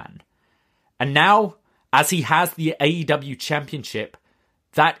Superman. And now, as he has the AEW Championship,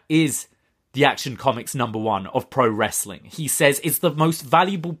 that is the Action Comics #1 of pro wrestling. He says it's the most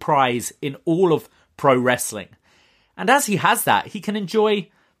valuable prize in all of pro wrestling. And as he has that, he can enjoy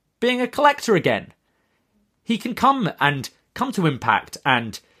being a collector again. He can come to Impact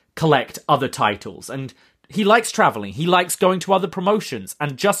and collect other titles. And he likes traveling. He likes going to other promotions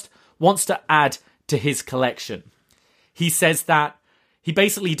and just wants to add to his collection. He says that he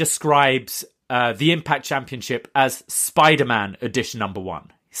basically describes the Impact Championship as Spider-Man Edition #1.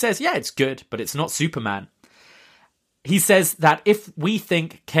 He says, yeah, it's good, but it's not Superman. He says that if we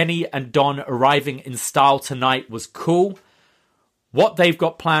think Kenny and Don arriving in style tonight was cool, what they've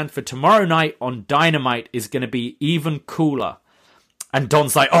got planned for tomorrow night on Dynamite is going to be even cooler. And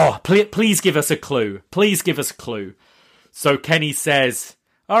Don's like, oh, please give us a clue. Please give us a clue. So Kenny says,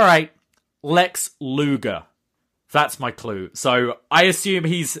 all right, Lex Luger. That's my clue. So I assume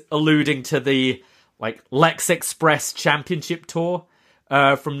he's alluding to the Lex Express Championship Tour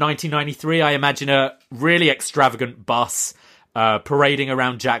from 1993. I imagine a really extravagant bus parading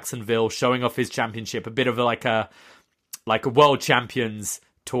around Jacksonville, showing off his championship. A bit of a World Champions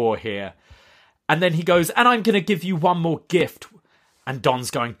tour here. And then he goes, and I'm going to give you one more gift. And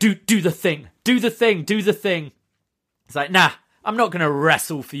Don's going, do the thing. Do the thing. Do the thing. He's like, nah, I'm not going to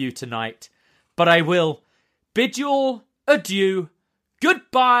wrestle for you tonight. But I will bid you all adieu,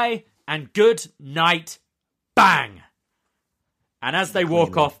 goodbye, and good night. Bang! And as they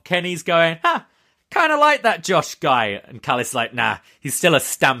walk off, Kenny's going, kind of like that Josh guy. And Callis like, nah, he's still a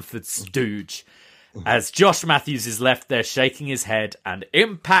Stamford stooge. As Josh Matthews is left there shaking his head, and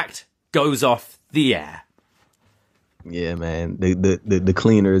Impact goes off the air. Yeah, man. The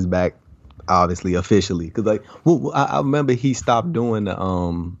cleaner is back, obviously, officially. Because I remember he stopped doing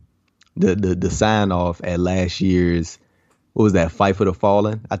the sign off at last year's, what was that, Fight for the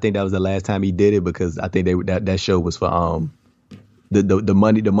Fallen? I think that was the last time he did it, because I think that show was for the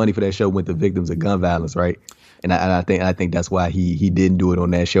money for that show went to victims of gun violence, right? And I think that's why he didn't do it on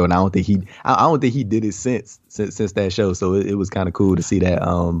that show. And I don't think he did it since that show. So it was kind of cool to see that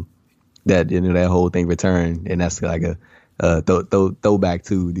that whole thing return. And that's like a throwback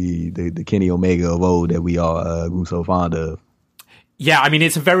to the Kenny Omega of old that we all grew so fond of. Yeah, I mean,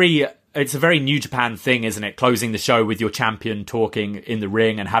 it's a very New Japan thing, isn't it? Closing the show with your champion talking in the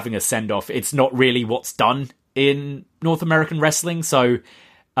ring and having a send-off. It's not really what's done in North American wrestling, so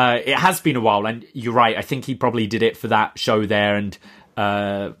it has been a while. And you're right, I think he probably did it for that show there, and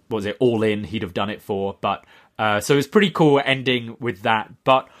what was it, All In, he'd have done it for. But so it was pretty cool ending with that.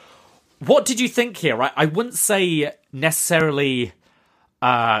 But what did you think here? I wouldn't say necessarily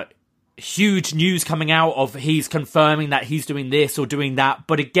huge news coming out of he's confirming that he's doing this or doing that.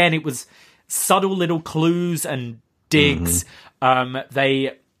 But again, it was subtle little clues and digs.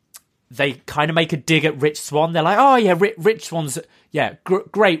 They kind of make a dig at Rich Swann. They're like, oh yeah, Rich Swann's,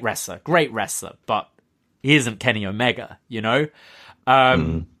 great wrestler, but he isn't Kenny Omega, you know?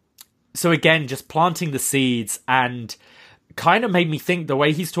 So again, just planting the seeds, and kind of made me think the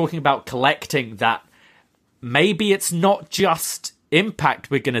way he's talking about collecting, that maybe it's not just Impact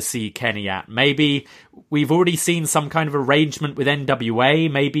we're going to see Kenny at. Maybe we've already seen some kind of arrangement with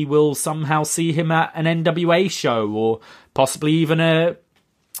NWA. Maybe we'll somehow see him at an NWA show, or possibly even a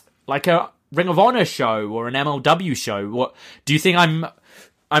Ring of Honor show or an MLW show. What do you think?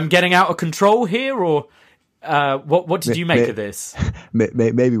 I'm getting out of control here, or what did you make of this?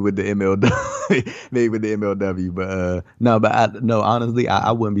 Maybe with the MLW, but honestly,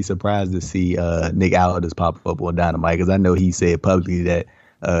 I wouldn't be surprised to see Nick Aldis pop up on Dynamite, because I know he said publicly that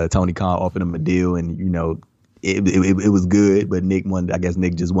Tony Khan offered him a deal, and it was good, but Nick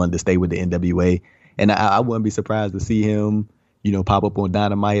just wanted to stay with the NWA, and I wouldn't be surprised to see him pop up on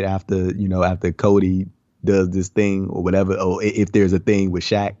Dynamite after Cody does this thing or whatever, or if there's a thing with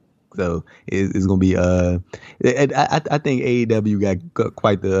Shaq. So it's gonna be I think AEW got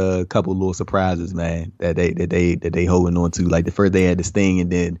quite the couple little surprises, man, that they holding on to. Like the first they had this thing, and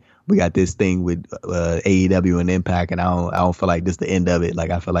then we got this thing with AEW and Impact, and I don't feel like this the end of it. Like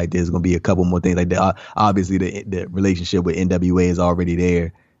I feel like there's gonna be a couple more things. Like obviously the relationship with NWA is already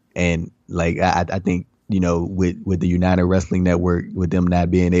there, and like I think with the United Wrestling Network, with them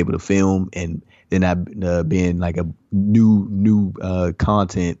not being able to film, and then not being like a new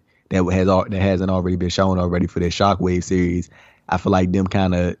content that hasn't already been shown already for their Shockwave series, I feel like them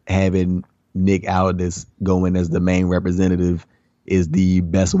kind of having Nick Aldis going as the main representative is the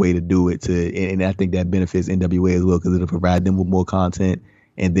best way to do it. And I think that benefits NWA as well, because it'll provide them with more content.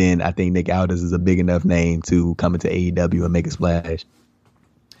 And then I think Nick Aldis is a big enough name to come into AEW and make a splash.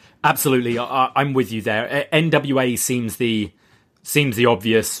 Absolutely, I'm with you there. NWA seems the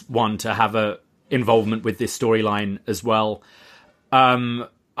obvious one to have a involvement with this storyline as well.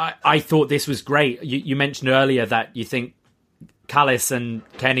 I thought this was great. You mentioned earlier that you think Callis and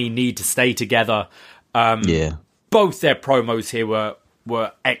Kenny need to stay together. Both their promos here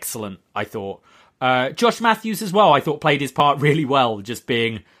were excellent, I thought. Josh Matthews as well, I thought played his part really well, just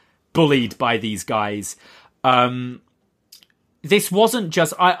being bullied by these guys. This wasn't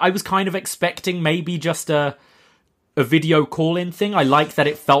just... I was kind of expecting maybe just a video call-in thing. I like that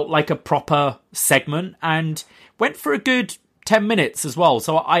it felt like a proper segment, and went for a good 10 minutes as well.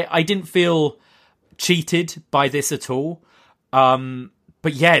 So I didn't feel cheated by this at all.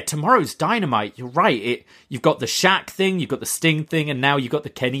 But yeah, tomorrow's Dynamite, you're right. You've got the Shaq thing, you've got the Sting thing, and now you've got the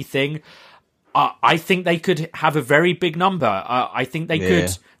Kenny thing. I think they could have a very big number. I think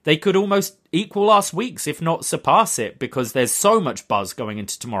they could almost equal last week's, if not surpass it, because there's so much buzz going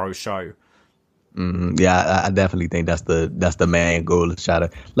into tomorrow's show. Yeah, I definitely think that's the main goal, to try to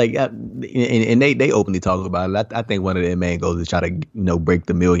and they openly talk about it. I think one of their main goals is try to break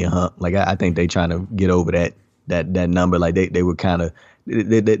the million hump. Like I think they trying to get over that number. Like they were kind of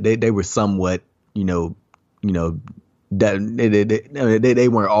they were somewhat that they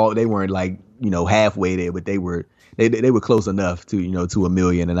weren't like halfway there, but they were close enough to to 1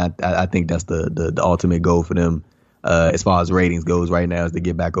 million, and I think that's the ultimate goal for them. As far as ratings goes right now, is to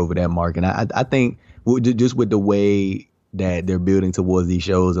get back over that mark. And I think just with the way that they're building towards these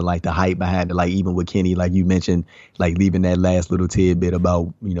shows, and like the hype behind it, like even with Kenny, like you mentioned, like leaving that last little tidbit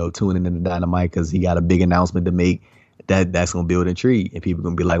about tuning into Dynamite because he got a big announcement to make, that's gonna build intrigue, and people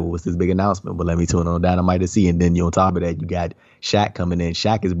gonna be like, well, what's this big announcement? Well, let me tune on Dynamite to see. And then on top of that, you got Shaq coming in.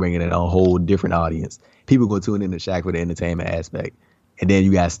 Shaq is bringing in a whole different audience. People gonna tune into Shaq for the entertainment aspect, and then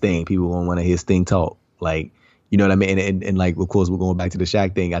you got Sting. People gonna want to hear Sting talk, like. You know what I mean? And like, of course, we're going back to the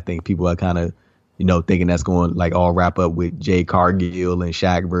Shaq thing. I think people are kind of, thinking that's going like all wrap up with Jay Cargill and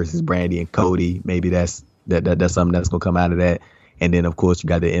Shaq versus Brandy and Cody. Maybe that's something that's going to come out of that. And then, of course, you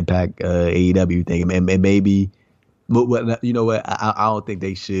got the Impact AEW thing. And maybe, but you know what? I don't think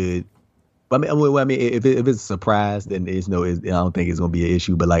they should. I mean, if it's a surprise, then I don't think it's going to be an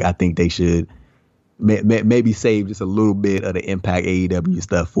issue. But like, I think they should maybe save just a little bit of the Impact AEW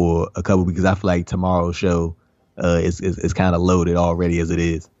stuff for a couple, because I feel like tomorrow's show is kind of loaded already as it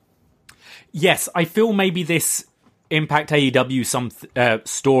is. Yes, I feel maybe this Impact AEW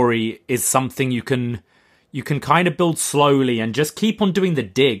story is something you can kind of build slowly and just keep on doing the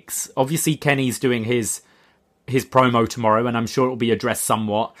digs. Obviously, Kenny's doing his promo tomorrow, and I'm sure it will be addressed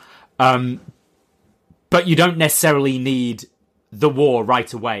somewhat. But you don't necessarily need the war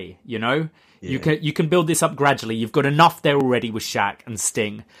right away, you know? Yeah. You can build this up gradually. You've got enough there already with Shaq and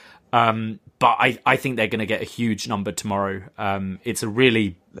Sting. But I think they're going to get a huge number tomorrow. It's a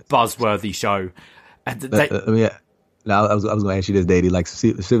really buzzworthy show. Now, I was going to ask you this, Daddy. Like,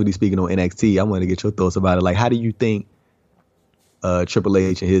 specifically speaking on NXT, I want to get your thoughts about it. Like, how do you think Triple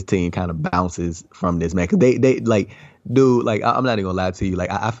H and his team kind of bounces from this, man? Because they like, dude, like, I'm not even going to lie to you. Like,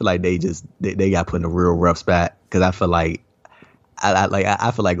 I feel like they got put in a real rough spot. Because I feel like,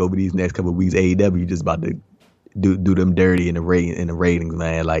 I feel like over these next couple of weeks, AEW just about to do them dirty in the ratings,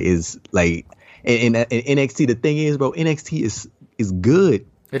 man. Like, it's like, in NXT, the thing is, bro, NXT is good.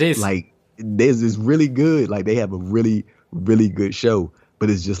 It is. Like, this is really good. Like, they have a really, really good show. But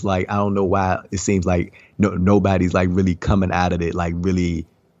it's just like, I don't know why it seems like nobody's like really coming out of it like really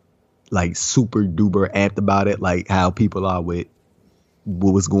like super duper amped about it, like how people are with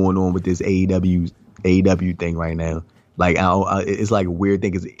what was going on with this AEW thing right now. Like, it's like a weird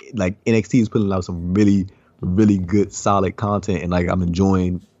thing because like NXT is putting out some really, really good solid content, and like I'm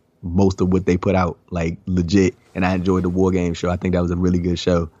enjoying most of what they put out, like legit. And I enjoyed the War Game show. I think that was a really good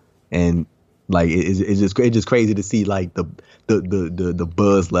show. And like it's just crazy to see like the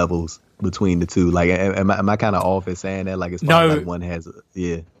buzz levels between the two. Like, am I kind of off at saying that? Like, as far as like one has,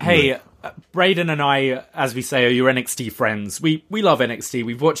 yeah. Hey, Braden and I, as we say, are your NXT friends. We love NXT.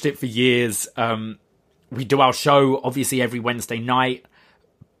 We've watched it for years. We do our show obviously every Wednesday night,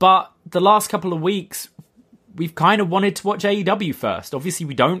 but the last couple of weeks we've kind of wanted to watch AEW first. Obviously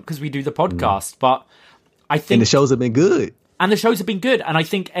we don't because we do the podcast, but I think and the shows have been good. And I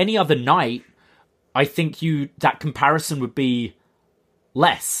think any other night, I think that comparison would be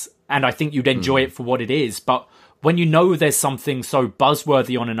less, and I think you'd enjoy it for what it is. But when you know there's something so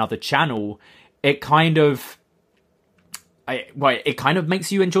buzzworthy on another channel, it kind of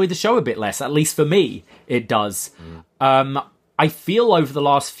makes you enjoy the show a bit less. At least for me, it does. I feel over the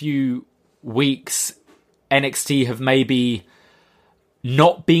last few weeks, NXT have maybe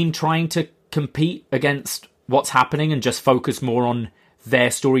not been trying to compete against what's happening and just focus more on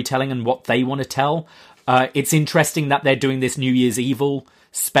their storytelling and what they want to tell. It's interesting that they're doing this New Year's Evil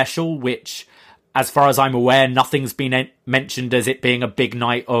special, which, as far as I'm aware, nothing's been mentioned as it being a big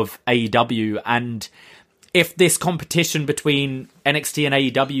night of AEW. And if this competition between NXT and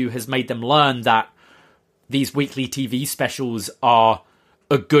AEW has made them learn that these weekly TV specials are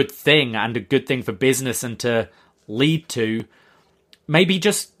a good thing and a good thing for business and to lead to, maybe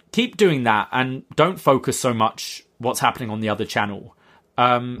just keep doing that and don't focus so much what's happening on the other channel.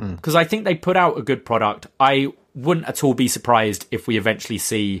 Because I think they put out a good product. I wouldn't at all be surprised if we eventually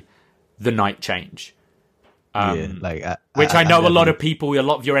see the night change. Which I know a lot of people, a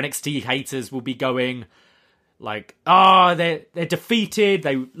lot of your NXT haters will be going like, they're defeated,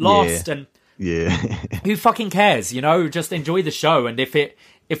 they lost, and who fucking cares? You know, just enjoy the show. And if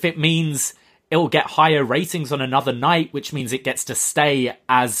it means it'll get higher ratings on another night, which means it gets to stay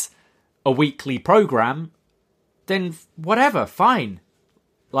as a weekly program, then whatever, fine.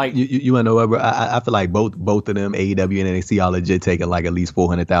 Like, you want to know what, bro? I feel like both of them, AEW and NXT, are legit taking like at least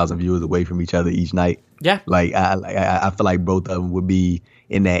 400,000 viewers away from each other each night. Yeah. Like, I feel like both of them would be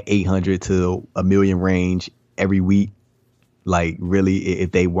in that 800 to a million range every week. Like, really,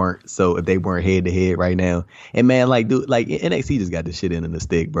 if they weren't head to head right now. And man, like, dude, like NXT just got the shit in the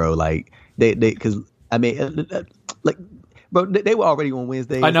stick, bro. Like, because I mean, like, bro, they were already on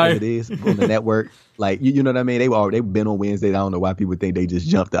Wednesdays. I know it is on the network. Like, you know what I mean? They've been on Wednesdays. I don't know why people think they just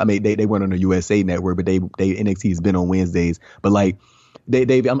jumped. I mean, they weren't on the USA network, but they NXT's been on Wednesdays. But like,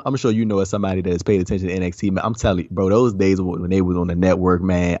 I'm sure you know as somebody that has paid attention to NXT, man. I'm telling you, bro, those days when they was on the network,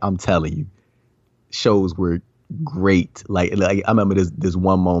 man, I'm telling you, shows were great. Like I remember this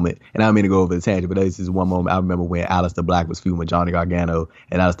one moment, and I don't mean to go over the tangent, but this is one moment I remember when Aleister Black was feuding with Johnny Gargano,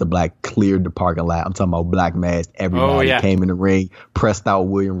 and Aleister Black cleared the parking lot. I'm talking about black masked everybody, came in the ring, pressed out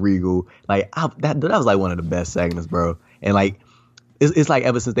William Regal. Like that was like one of the best segments, bro. And like it's like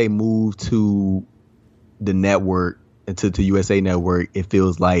ever since they moved to the network and to USA Network, it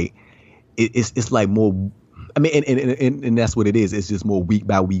feels like it's like more. I mean, and that's what it is. It's just more week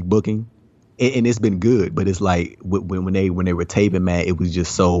by week booking. And it's been good, but it's like when they were taping, man, it was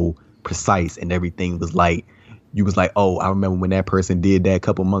just so precise, and everything was like, you was like, oh, I remember when that person did that a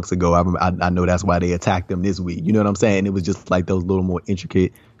couple months ago. I know that's why they attacked them this week. You know what I'm saying? It was just like those little more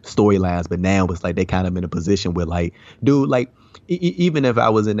intricate storylines. But now it's like they kind of in a position where, like, dude, like even if I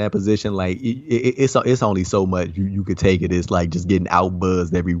was in that position, like it's only so much you could take it. It's like just getting out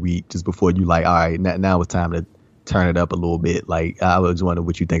buzzed every week just before you like, all right, now it's time to turn it up a little bit. Like, I was wondering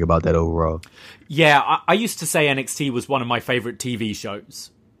what you think about that overall. Yeah, I used to say NXT was one of my favorite TV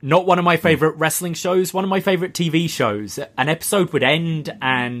shows. not one of my favorite wrestling shows, one of my favorite TV shows. An episode would end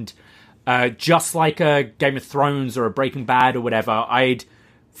and just like a Game of Thrones or a Breaking Bad or whatever, I'd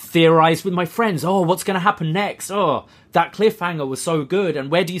theorize with my friends, oh, what's going to happen next? Oh, that cliffhanger was so good,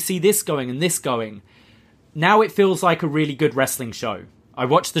 and where do you see this going and this going? Now it feels like a really good wrestling show. I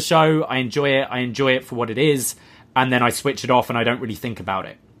watch the show, I enjoy it for what it is, and then I switch it off and I don't really think about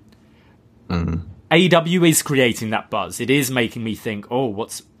it. Mm-hmm. AEW is creating that buzz. It is making me think, oh,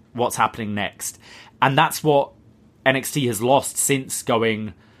 what's happening next? And that's what NXT has lost since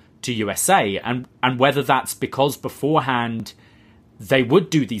going to USA. And whether that's because beforehand they would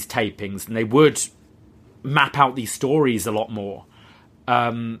do these tapings and they would map out these stories a lot more.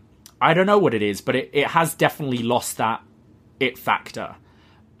 I don't know what it is, but it has definitely lost that it factor.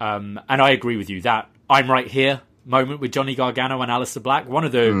 And I agree with you that I'm Right Here moment with Johnny Gargano and Aleister Black, one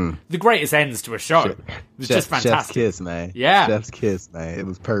of the greatest ends to a show. It was just fantastic. Chef's kiss, man. Yeah. Chef's kiss, man. It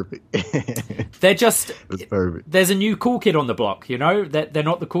was perfect. They're just... It was perfect. There's a new cool kid on the block, you know? They're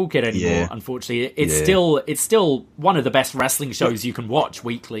not the cool kid anymore, unfortunately. It's still one of the best wrestling shows you can watch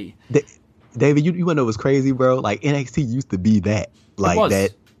weekly. David, you want to know what's crazy, bro? Like, NXT used to be that.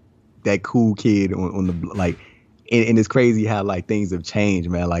 Like, that cool kid on the... Like, and it's crazy how, like, things have changed,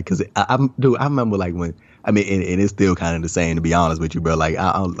 man. Like, because I remember, like, when... I mean, and it's still kind of the same, to be honest with you, bro. Like,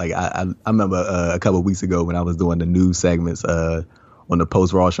 I remember a couple of weeks ago when I was doing the news segments on the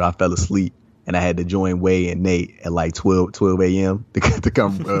Post Raw show, I fell asleep and I had to join Way and Nate at like 12 a.m. to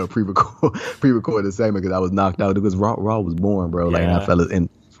come pre-record the segment because I was knocked out because Raw was boring, bro. Like, and I fell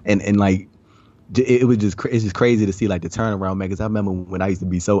and like it's just crazy to see like the turnaround, man. Because I remember when I used to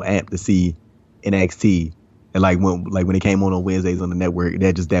be so amped to see NXT and like when it came on Wednesdays on the network,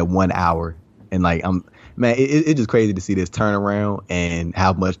 that 1 hour and like it's just crazy to see this turnaround and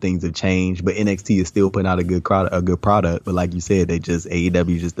how much things have changed. But NXT is still putting out a good product. But like you said,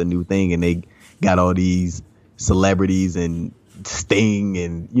 AEW is just a new thing, and they got all these celebrities and Sting,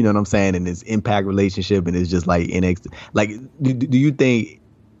 and you know what I'm saying, and this Impact relationship, and it's just like NXT. Like, do you think?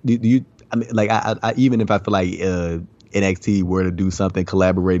 Do you? I mean, like, I even if I feel like NXT were to do something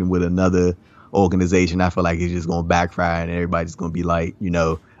collaborating with another organization, I feel like it's just gonna backfire, and everybody's just gonna be like, you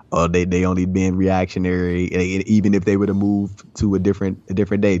know. Or they only been reactionary, even if they were to move to a different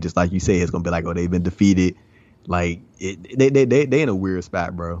day, just like you say, it's gonna be like, oh, they've been defeated. Like they in a weird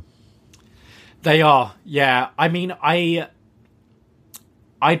spot, bro. They are, yeah. I mean, I'd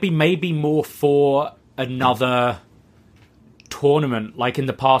be maybe more for another tournament, like in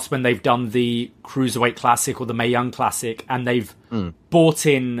the past when they've done the Cruiserweight Classic or the Mae Young Classic, and they've brought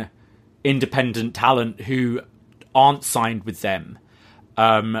in independent talent who aren't signed with them.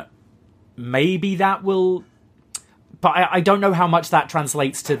 Maybe that will, but I don't know how much that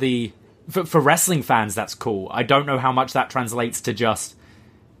translates to for wrestling fans. That's cool. I don't know how much that translates to just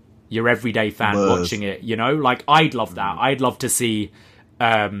your everyday fan watching it. You know, like I'd love that. I'd love to see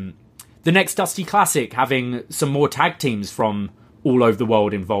the next Dusty Classic having some more tag teams from all over the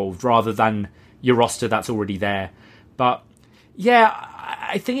world involved, rather than your roster that's already there. But yeah,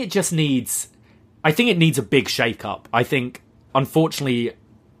 I think it just needs. I think it needs a big shake-up. I think. Unfortunately,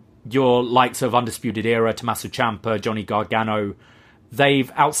 your likes of Undisputed Era, Tommaso Ciampa, Johnny Gargano,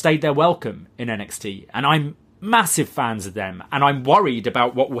 they've outstayed their welcome in NXT. And I'm massive fans of them. And I'm worried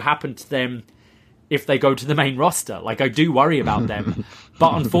about what will happen to them if they go to the main roster. Like, I do worry about them.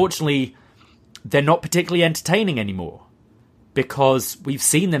 But unfortunately, they're not particularly entertaining anymore. Because we've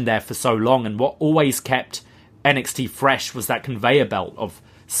seen them there for so long. And what always kept NXT fresh was that conveyor belt of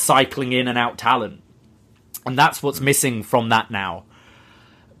cycling in and out talent. And that's what's missing from that now.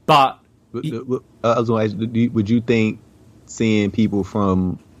 But I was going to ask, would you think seeing people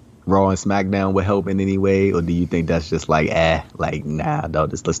from Raw and SmackDown would help in any way, or do you think that's just like, nah, no,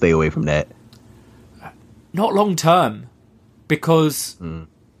 just let's stay away from that? Not long term, because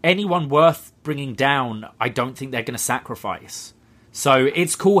anyone worth bringing down, I don't think they're going to sacrifice. So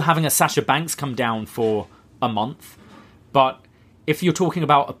it's cool having a Sasha Banks come down for a month, but if you're talking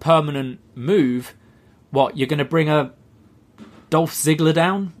about a permanent move. What, you're going to bring a Dolph Ziggler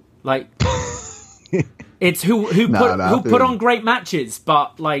down? Like, it's who put on great matches,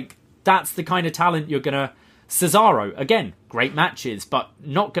 but like that's the kind of talent you're going to. Cesaro, again, great matches, but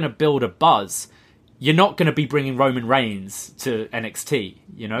not going to build a buzz. You're not going to be bringing Roman Reigns to NXT.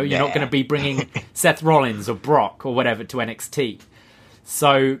 You know, you're not going to be bringing Seth Rollins or Brock or whatever to NXT.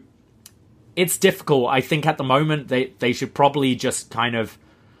 So it's difficult. I think at the moment they should probably just kind of.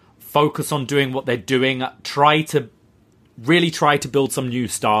 Focus on doing what they're doing. Try to build some new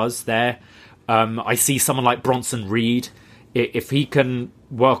stars there. I see someone like Bronson Reed. If he can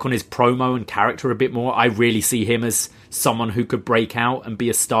work on his promo and character a bit more. I really see him as someone who could break out and be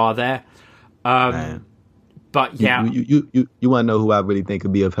a star there. But yeah, you want to know who I really think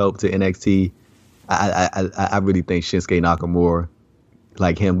could be of help to NXT? I really think Shinsuke Nakamura,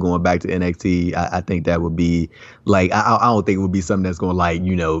 like him going back to NXT. I think that would be like I don't think it would be something that's going to like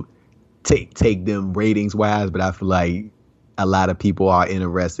take them ratings wise, but I feel like a lot of people are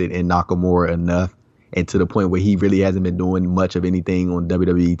interested in Nakamura enough, and to the point where he really hasn't been doing much of anything on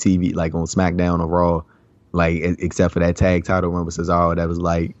WWE TV, like on SmackDown or Raw, like except for that tag title run with Cesaro that was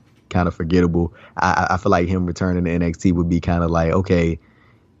like kind of forgettable. I feel like him returning to NXT would be kind of like, okay,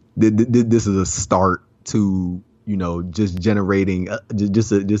 this is a start to just generating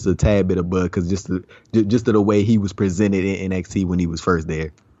just a tad bit of buzz, because just the way he was presented in NXT when he was first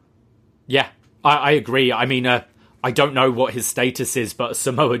there. Yeah, I agree. I mean, I don't know what his status is, but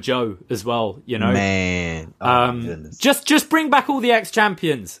Samoa Joe as well, Man. Oh, goodness. Just bring back all the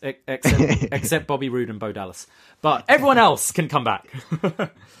ex-champions, except Bobby Roode and Bo Dallas. But everyone else can come back.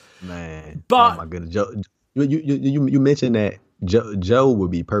 Man. But, oh, my goodness. Joe, you mentioned that Joe would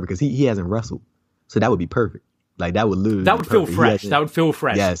be perfect because he hasn't wrestled. So that would be perfect. Like, that would literally That would feel fresh. That would feel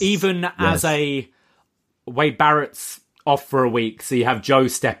fresh. Yes. Even as Wade Barrett's off for a week, so you have Joe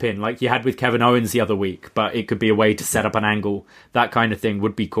step in like you had with Kevin Owens the other week, but it could be a way to set up an angle. That kind of thing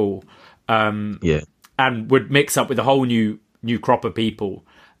would be cool. And would mix up with a whole new crop of people.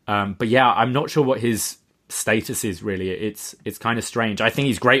 But yeah, I'm not sure what his status is really. It's kind of strange. I think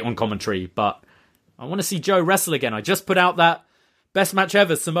he's great on commentary, but I want to see Joe wrestle again. I just put out that best match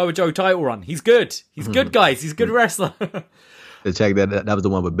ever Samoa Joe title run. He's good. He's good, guys. He's a good wrestler. To check that was the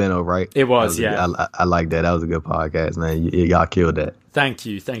one with Benno, right? It was, yeah. I like that. That was a good podcast, man. Y'all killed that. Thank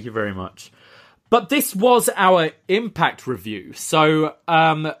you very much. But this was our Impact review. So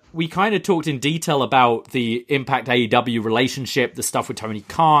we kind of talked in detail about the Impact AEW relationship, the stuff with Tony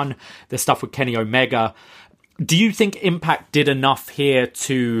Khan, the stuff with Kenny Omega. Do you think Impact did enough here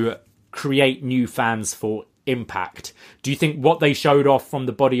to create new fans for Impact? Do you think what they showed off from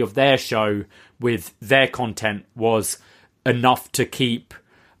the body of their show with their content was enough to keep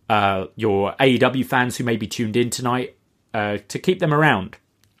your AEW fans who may be tuned in tonight, to keep them around?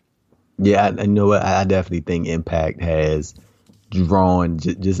 Yeah, I know what, I definitely think Impact has drawn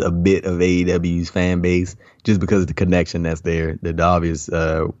just a bit of AEW's fan base, just because of the connection that's there, the obvious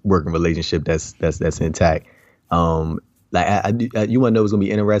working relationship that's intact. You want to know what's gonna be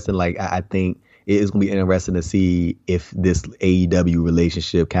interesting? Like, I think it is going to be interesting to see if this AEW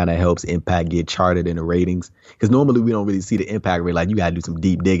relationship kind of helps Impact get charted in the ratings. Because normally we don't really see the Impact rate. Like, you got to do some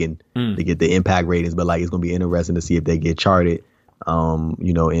deep digging to get the Impact ratings. But, like, it's going to be interesting to see if they get charted, in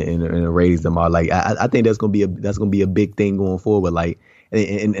the ratings. Them are like, I think that's going to be a big thing going forward. Like,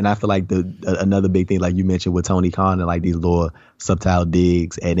 and I feel like another big thing, like you mentioned with Tony Khan and like these little subtle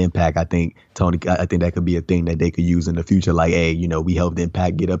digs at Impact, I think that could be a thing that they could use in the future. Like, hey, we helped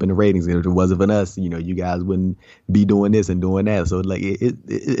Impact get up in the ratings, and if it wasn't for us, you guys wouldn't be doing this and doing that. So like,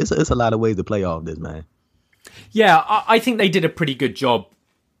 it's a lot of ways to play off this, man. Yeah, I think they did a pretty good job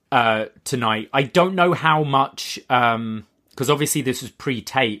tonight. I don't know how much, because obviously this was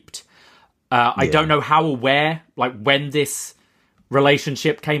pre-taped. I don't know how aware, like when this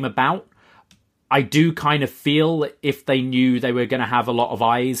relationship came about. I do kind of feel if they knew they were going to have a lot of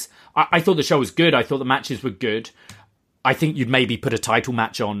eyes. I thought the show was good. I thought the matches were good. I think you'd maybe put a title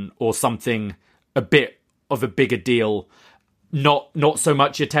match on or something a bit of a bigger deal. Not so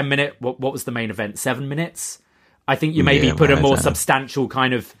much a 10-minute. What was the main event? 7 minutes? I think you maybe put a more substantial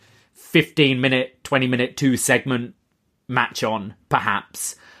kind of 15-minute, 20-minute 2-segment match on,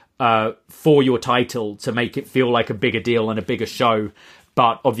 perhaps, for your title to make it feel like a bigger deal and a bigger show.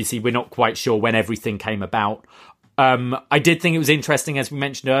 But obviously we're not quite sure when everything came about. I did think it was interesting, as we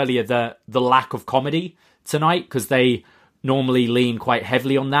mentioned earlier, the lack of comedy tonight, because they normally lean quite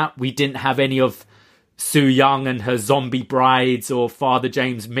heavily on that. We didn't have any of Su Yung and her zombie brides or Father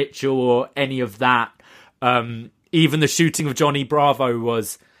James Mitchell or any of that. Even the shooting of Johnny Bravo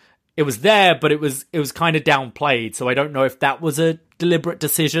was there, but it was kind of downplayed. So I don't know if that was a deliberate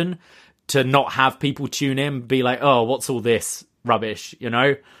decision to not have people tune in, be like, oh, what's all this rubbish,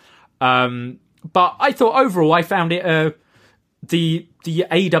 But I thought overall, I found it the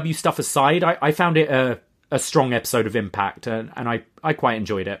AEW stuff aside, I found it a strong episode of Impact, and I quite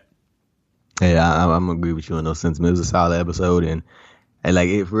enjoyed it. Yeah, I'm gonna agree with you on those sentiments. It was a solid episode, and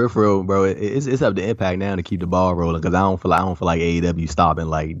like for real, bro, it's up to Impact now to keep the ball rolling, because I don't feel like AEW stopping.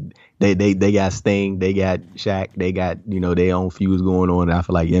 Like they got Sting, they got Shaq, they got their own feuds going on, and I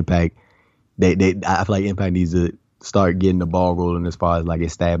feel like Impact needs to start getting the ball rolling as far as like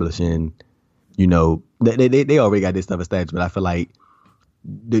establishing. They already got this stuff established, but I feel like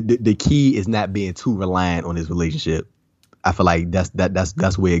the key is not being too reliant on this relationship. I feel like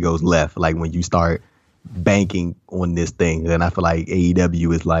that's where it goes left. Like when you start banking on this thing, and I feel like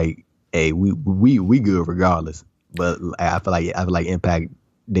AEW is like, hey, we good regardless. But I feel like Impact,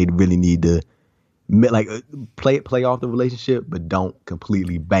 they really need to like play off the relationship, but don't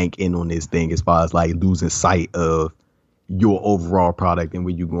completely bank in on this thing as far as like losing sight of your overall product and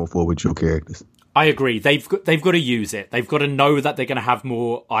where you're going forward with your characters. I agree. They've got to use it. They've got to know that they're going to have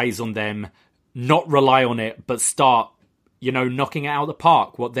more eyes on them, not rely on it, but start, knocking it out of the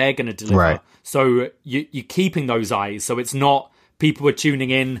park, what they're going to deliver. Right. So you're keeping those eyes. So it's not people are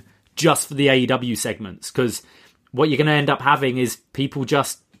tuning in just for the AEW segments, because what you're going to end up having is people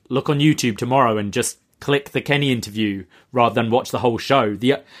just look on YouTube tomorrow and just click the Kenny interview rather than watch the whole show.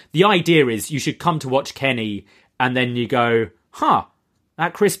 The idea is you should come to watch Kenny and then you go,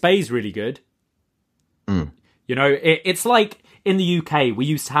 that Chris Bay's really good. It's like in the UK, we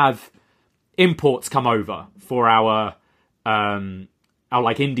used to have imports come over for our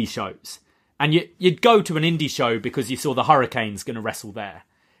like indie shows, and you'd go to an indie show because you saw the Hurricanes going to wrestle there,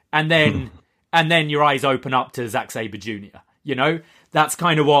 and then your eyes open up to Zack Sabre Jr. That's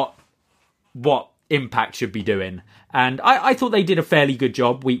kind of what Impact should be doing, and I thought they did a fairly good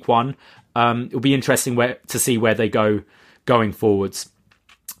job week one. It'll be interesting to see where they go going forwards.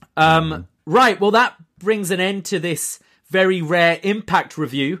 Right, well, that brings an end to this very rare Impact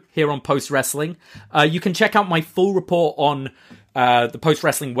review here on Post Wrestling. You can check out my full report on the Post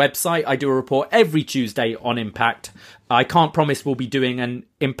Wrestling website. I do a report every Tuesday on Impact. I can't promise we'll be doing an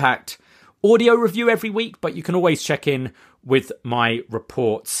Impact audio review every week, but you can always check in with my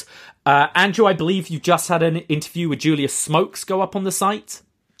reports. Andrew, I believe you just had an interview with Julius Smokes go up on the site.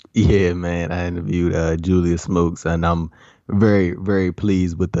 Yeah, man, I interviewed Julius Smokes, and I'm very, very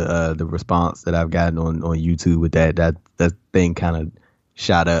pleased with the response that I've gotten on YouTube with that. That thing kind of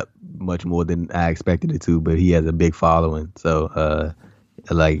shot up much more than I expected it to, but he has a big following. So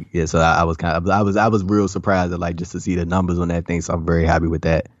so I was real surprised at just to see the numbers on that thing. So I'm very happy with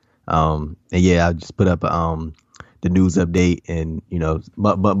that. And yeah, I just put up the news update and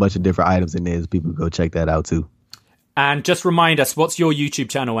bunch of different items in there, so people go check that out too. And just remind us, what's your YouTube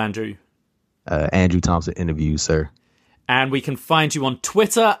channel, Andrew? Andrew Thompson Interviews, sir. And we can find you on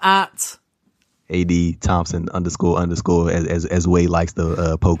Twitter at AD Thompson _ as Wade likes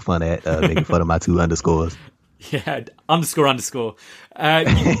to poke fun at, making fun of my 2 underscores. Yeah,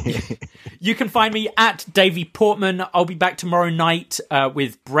 __. You can find me at Davey Portman. I'll be back tomorrow night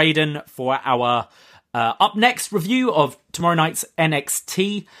with Braden for our Up Next review of tomorrow night's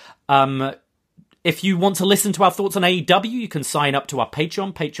NXT. If you want to listen to our thoughts on AEW, you can sign up to our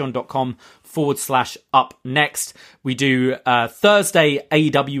Patreon, patreon.com/upnext. We do Thursday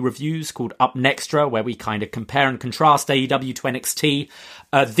AEW reviews called Up Nextra, where we kind of compare and contrast AEW to NXT.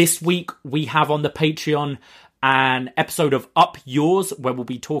 This week, we have on the Patreon an episode of Up Yours, where we'll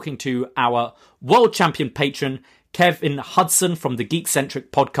be talking to our world champion patron, Kevin Hudson from the Geekcentric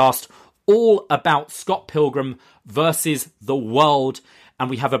podcast, all about Scott Pilgrim versus the World. And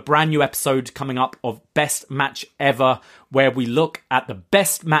we have a brand new episode coming up of Best Match Ever, where we look at the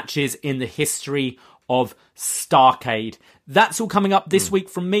best matches in the history of Starrcade. That's all coming up this week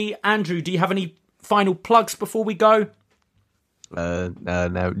from me. Andrew, do you have any final plugs before we go? Now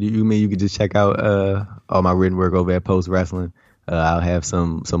you mean you could just check out all my written work over at Post Wrestling. I'll have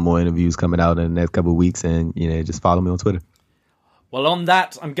some more interviews coming out in the next couple of weeks, and just follow me on Twitter. Well, on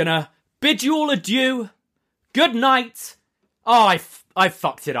that, I'm gonna bid you all adieu. Good night. Oh, I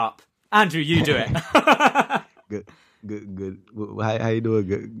fucked it up. Andrew, you do it. Good. How you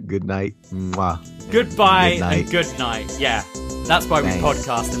doing? Good night. Mwah. Goodbye and good night. Yeah, that's why we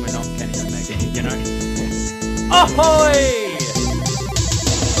podcast and we're not Kenny Omega, Ahoy!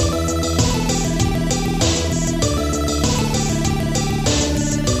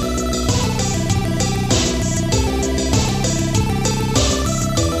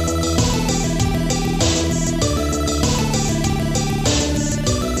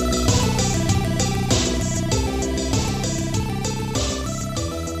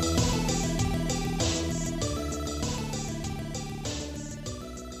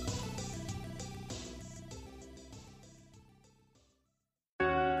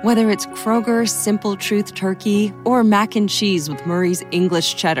 Whether it's Kroger's Simple Truth Turkey or mac and cheese with Murray's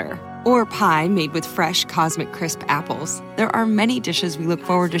English Cheddar or pie made with fresh Cosmic Crisp apples, there are many dishes we look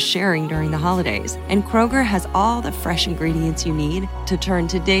forward to sharing during the holidays. And Kroger has all the fresh ingredients you need to turn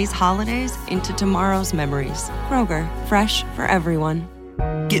today's holidays into tomorrow's memories. Kroger, fresh for everyone.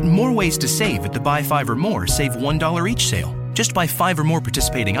 Get more ways to save at the Buy 5 or More Save $1 each sale. Just buy 5 or more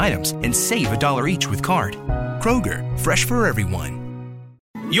participating items and save $1 each with card. Kroger, fresh for everyone.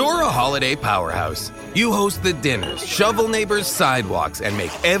 You're a holiday powerhouse. You host the dinners, shovel neighbors' sidewalks, and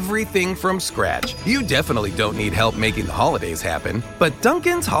make everything from scratch. You definitely don't need help making the holidays happen. But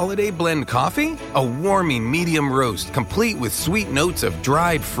Dunkin's Holiday Blend Coffee? A warming medium roast complete with sweet notes of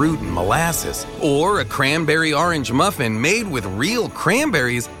dried fruit and molasses. Or a cranberry orange muffin made with real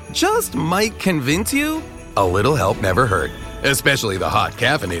cranberries just might convince you? A little help never hurt. Especially the hot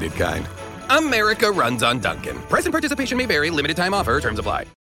caffeinated kind. America runs on Dunkin'. Price and participation may vary. Limited time offer. Terms apply.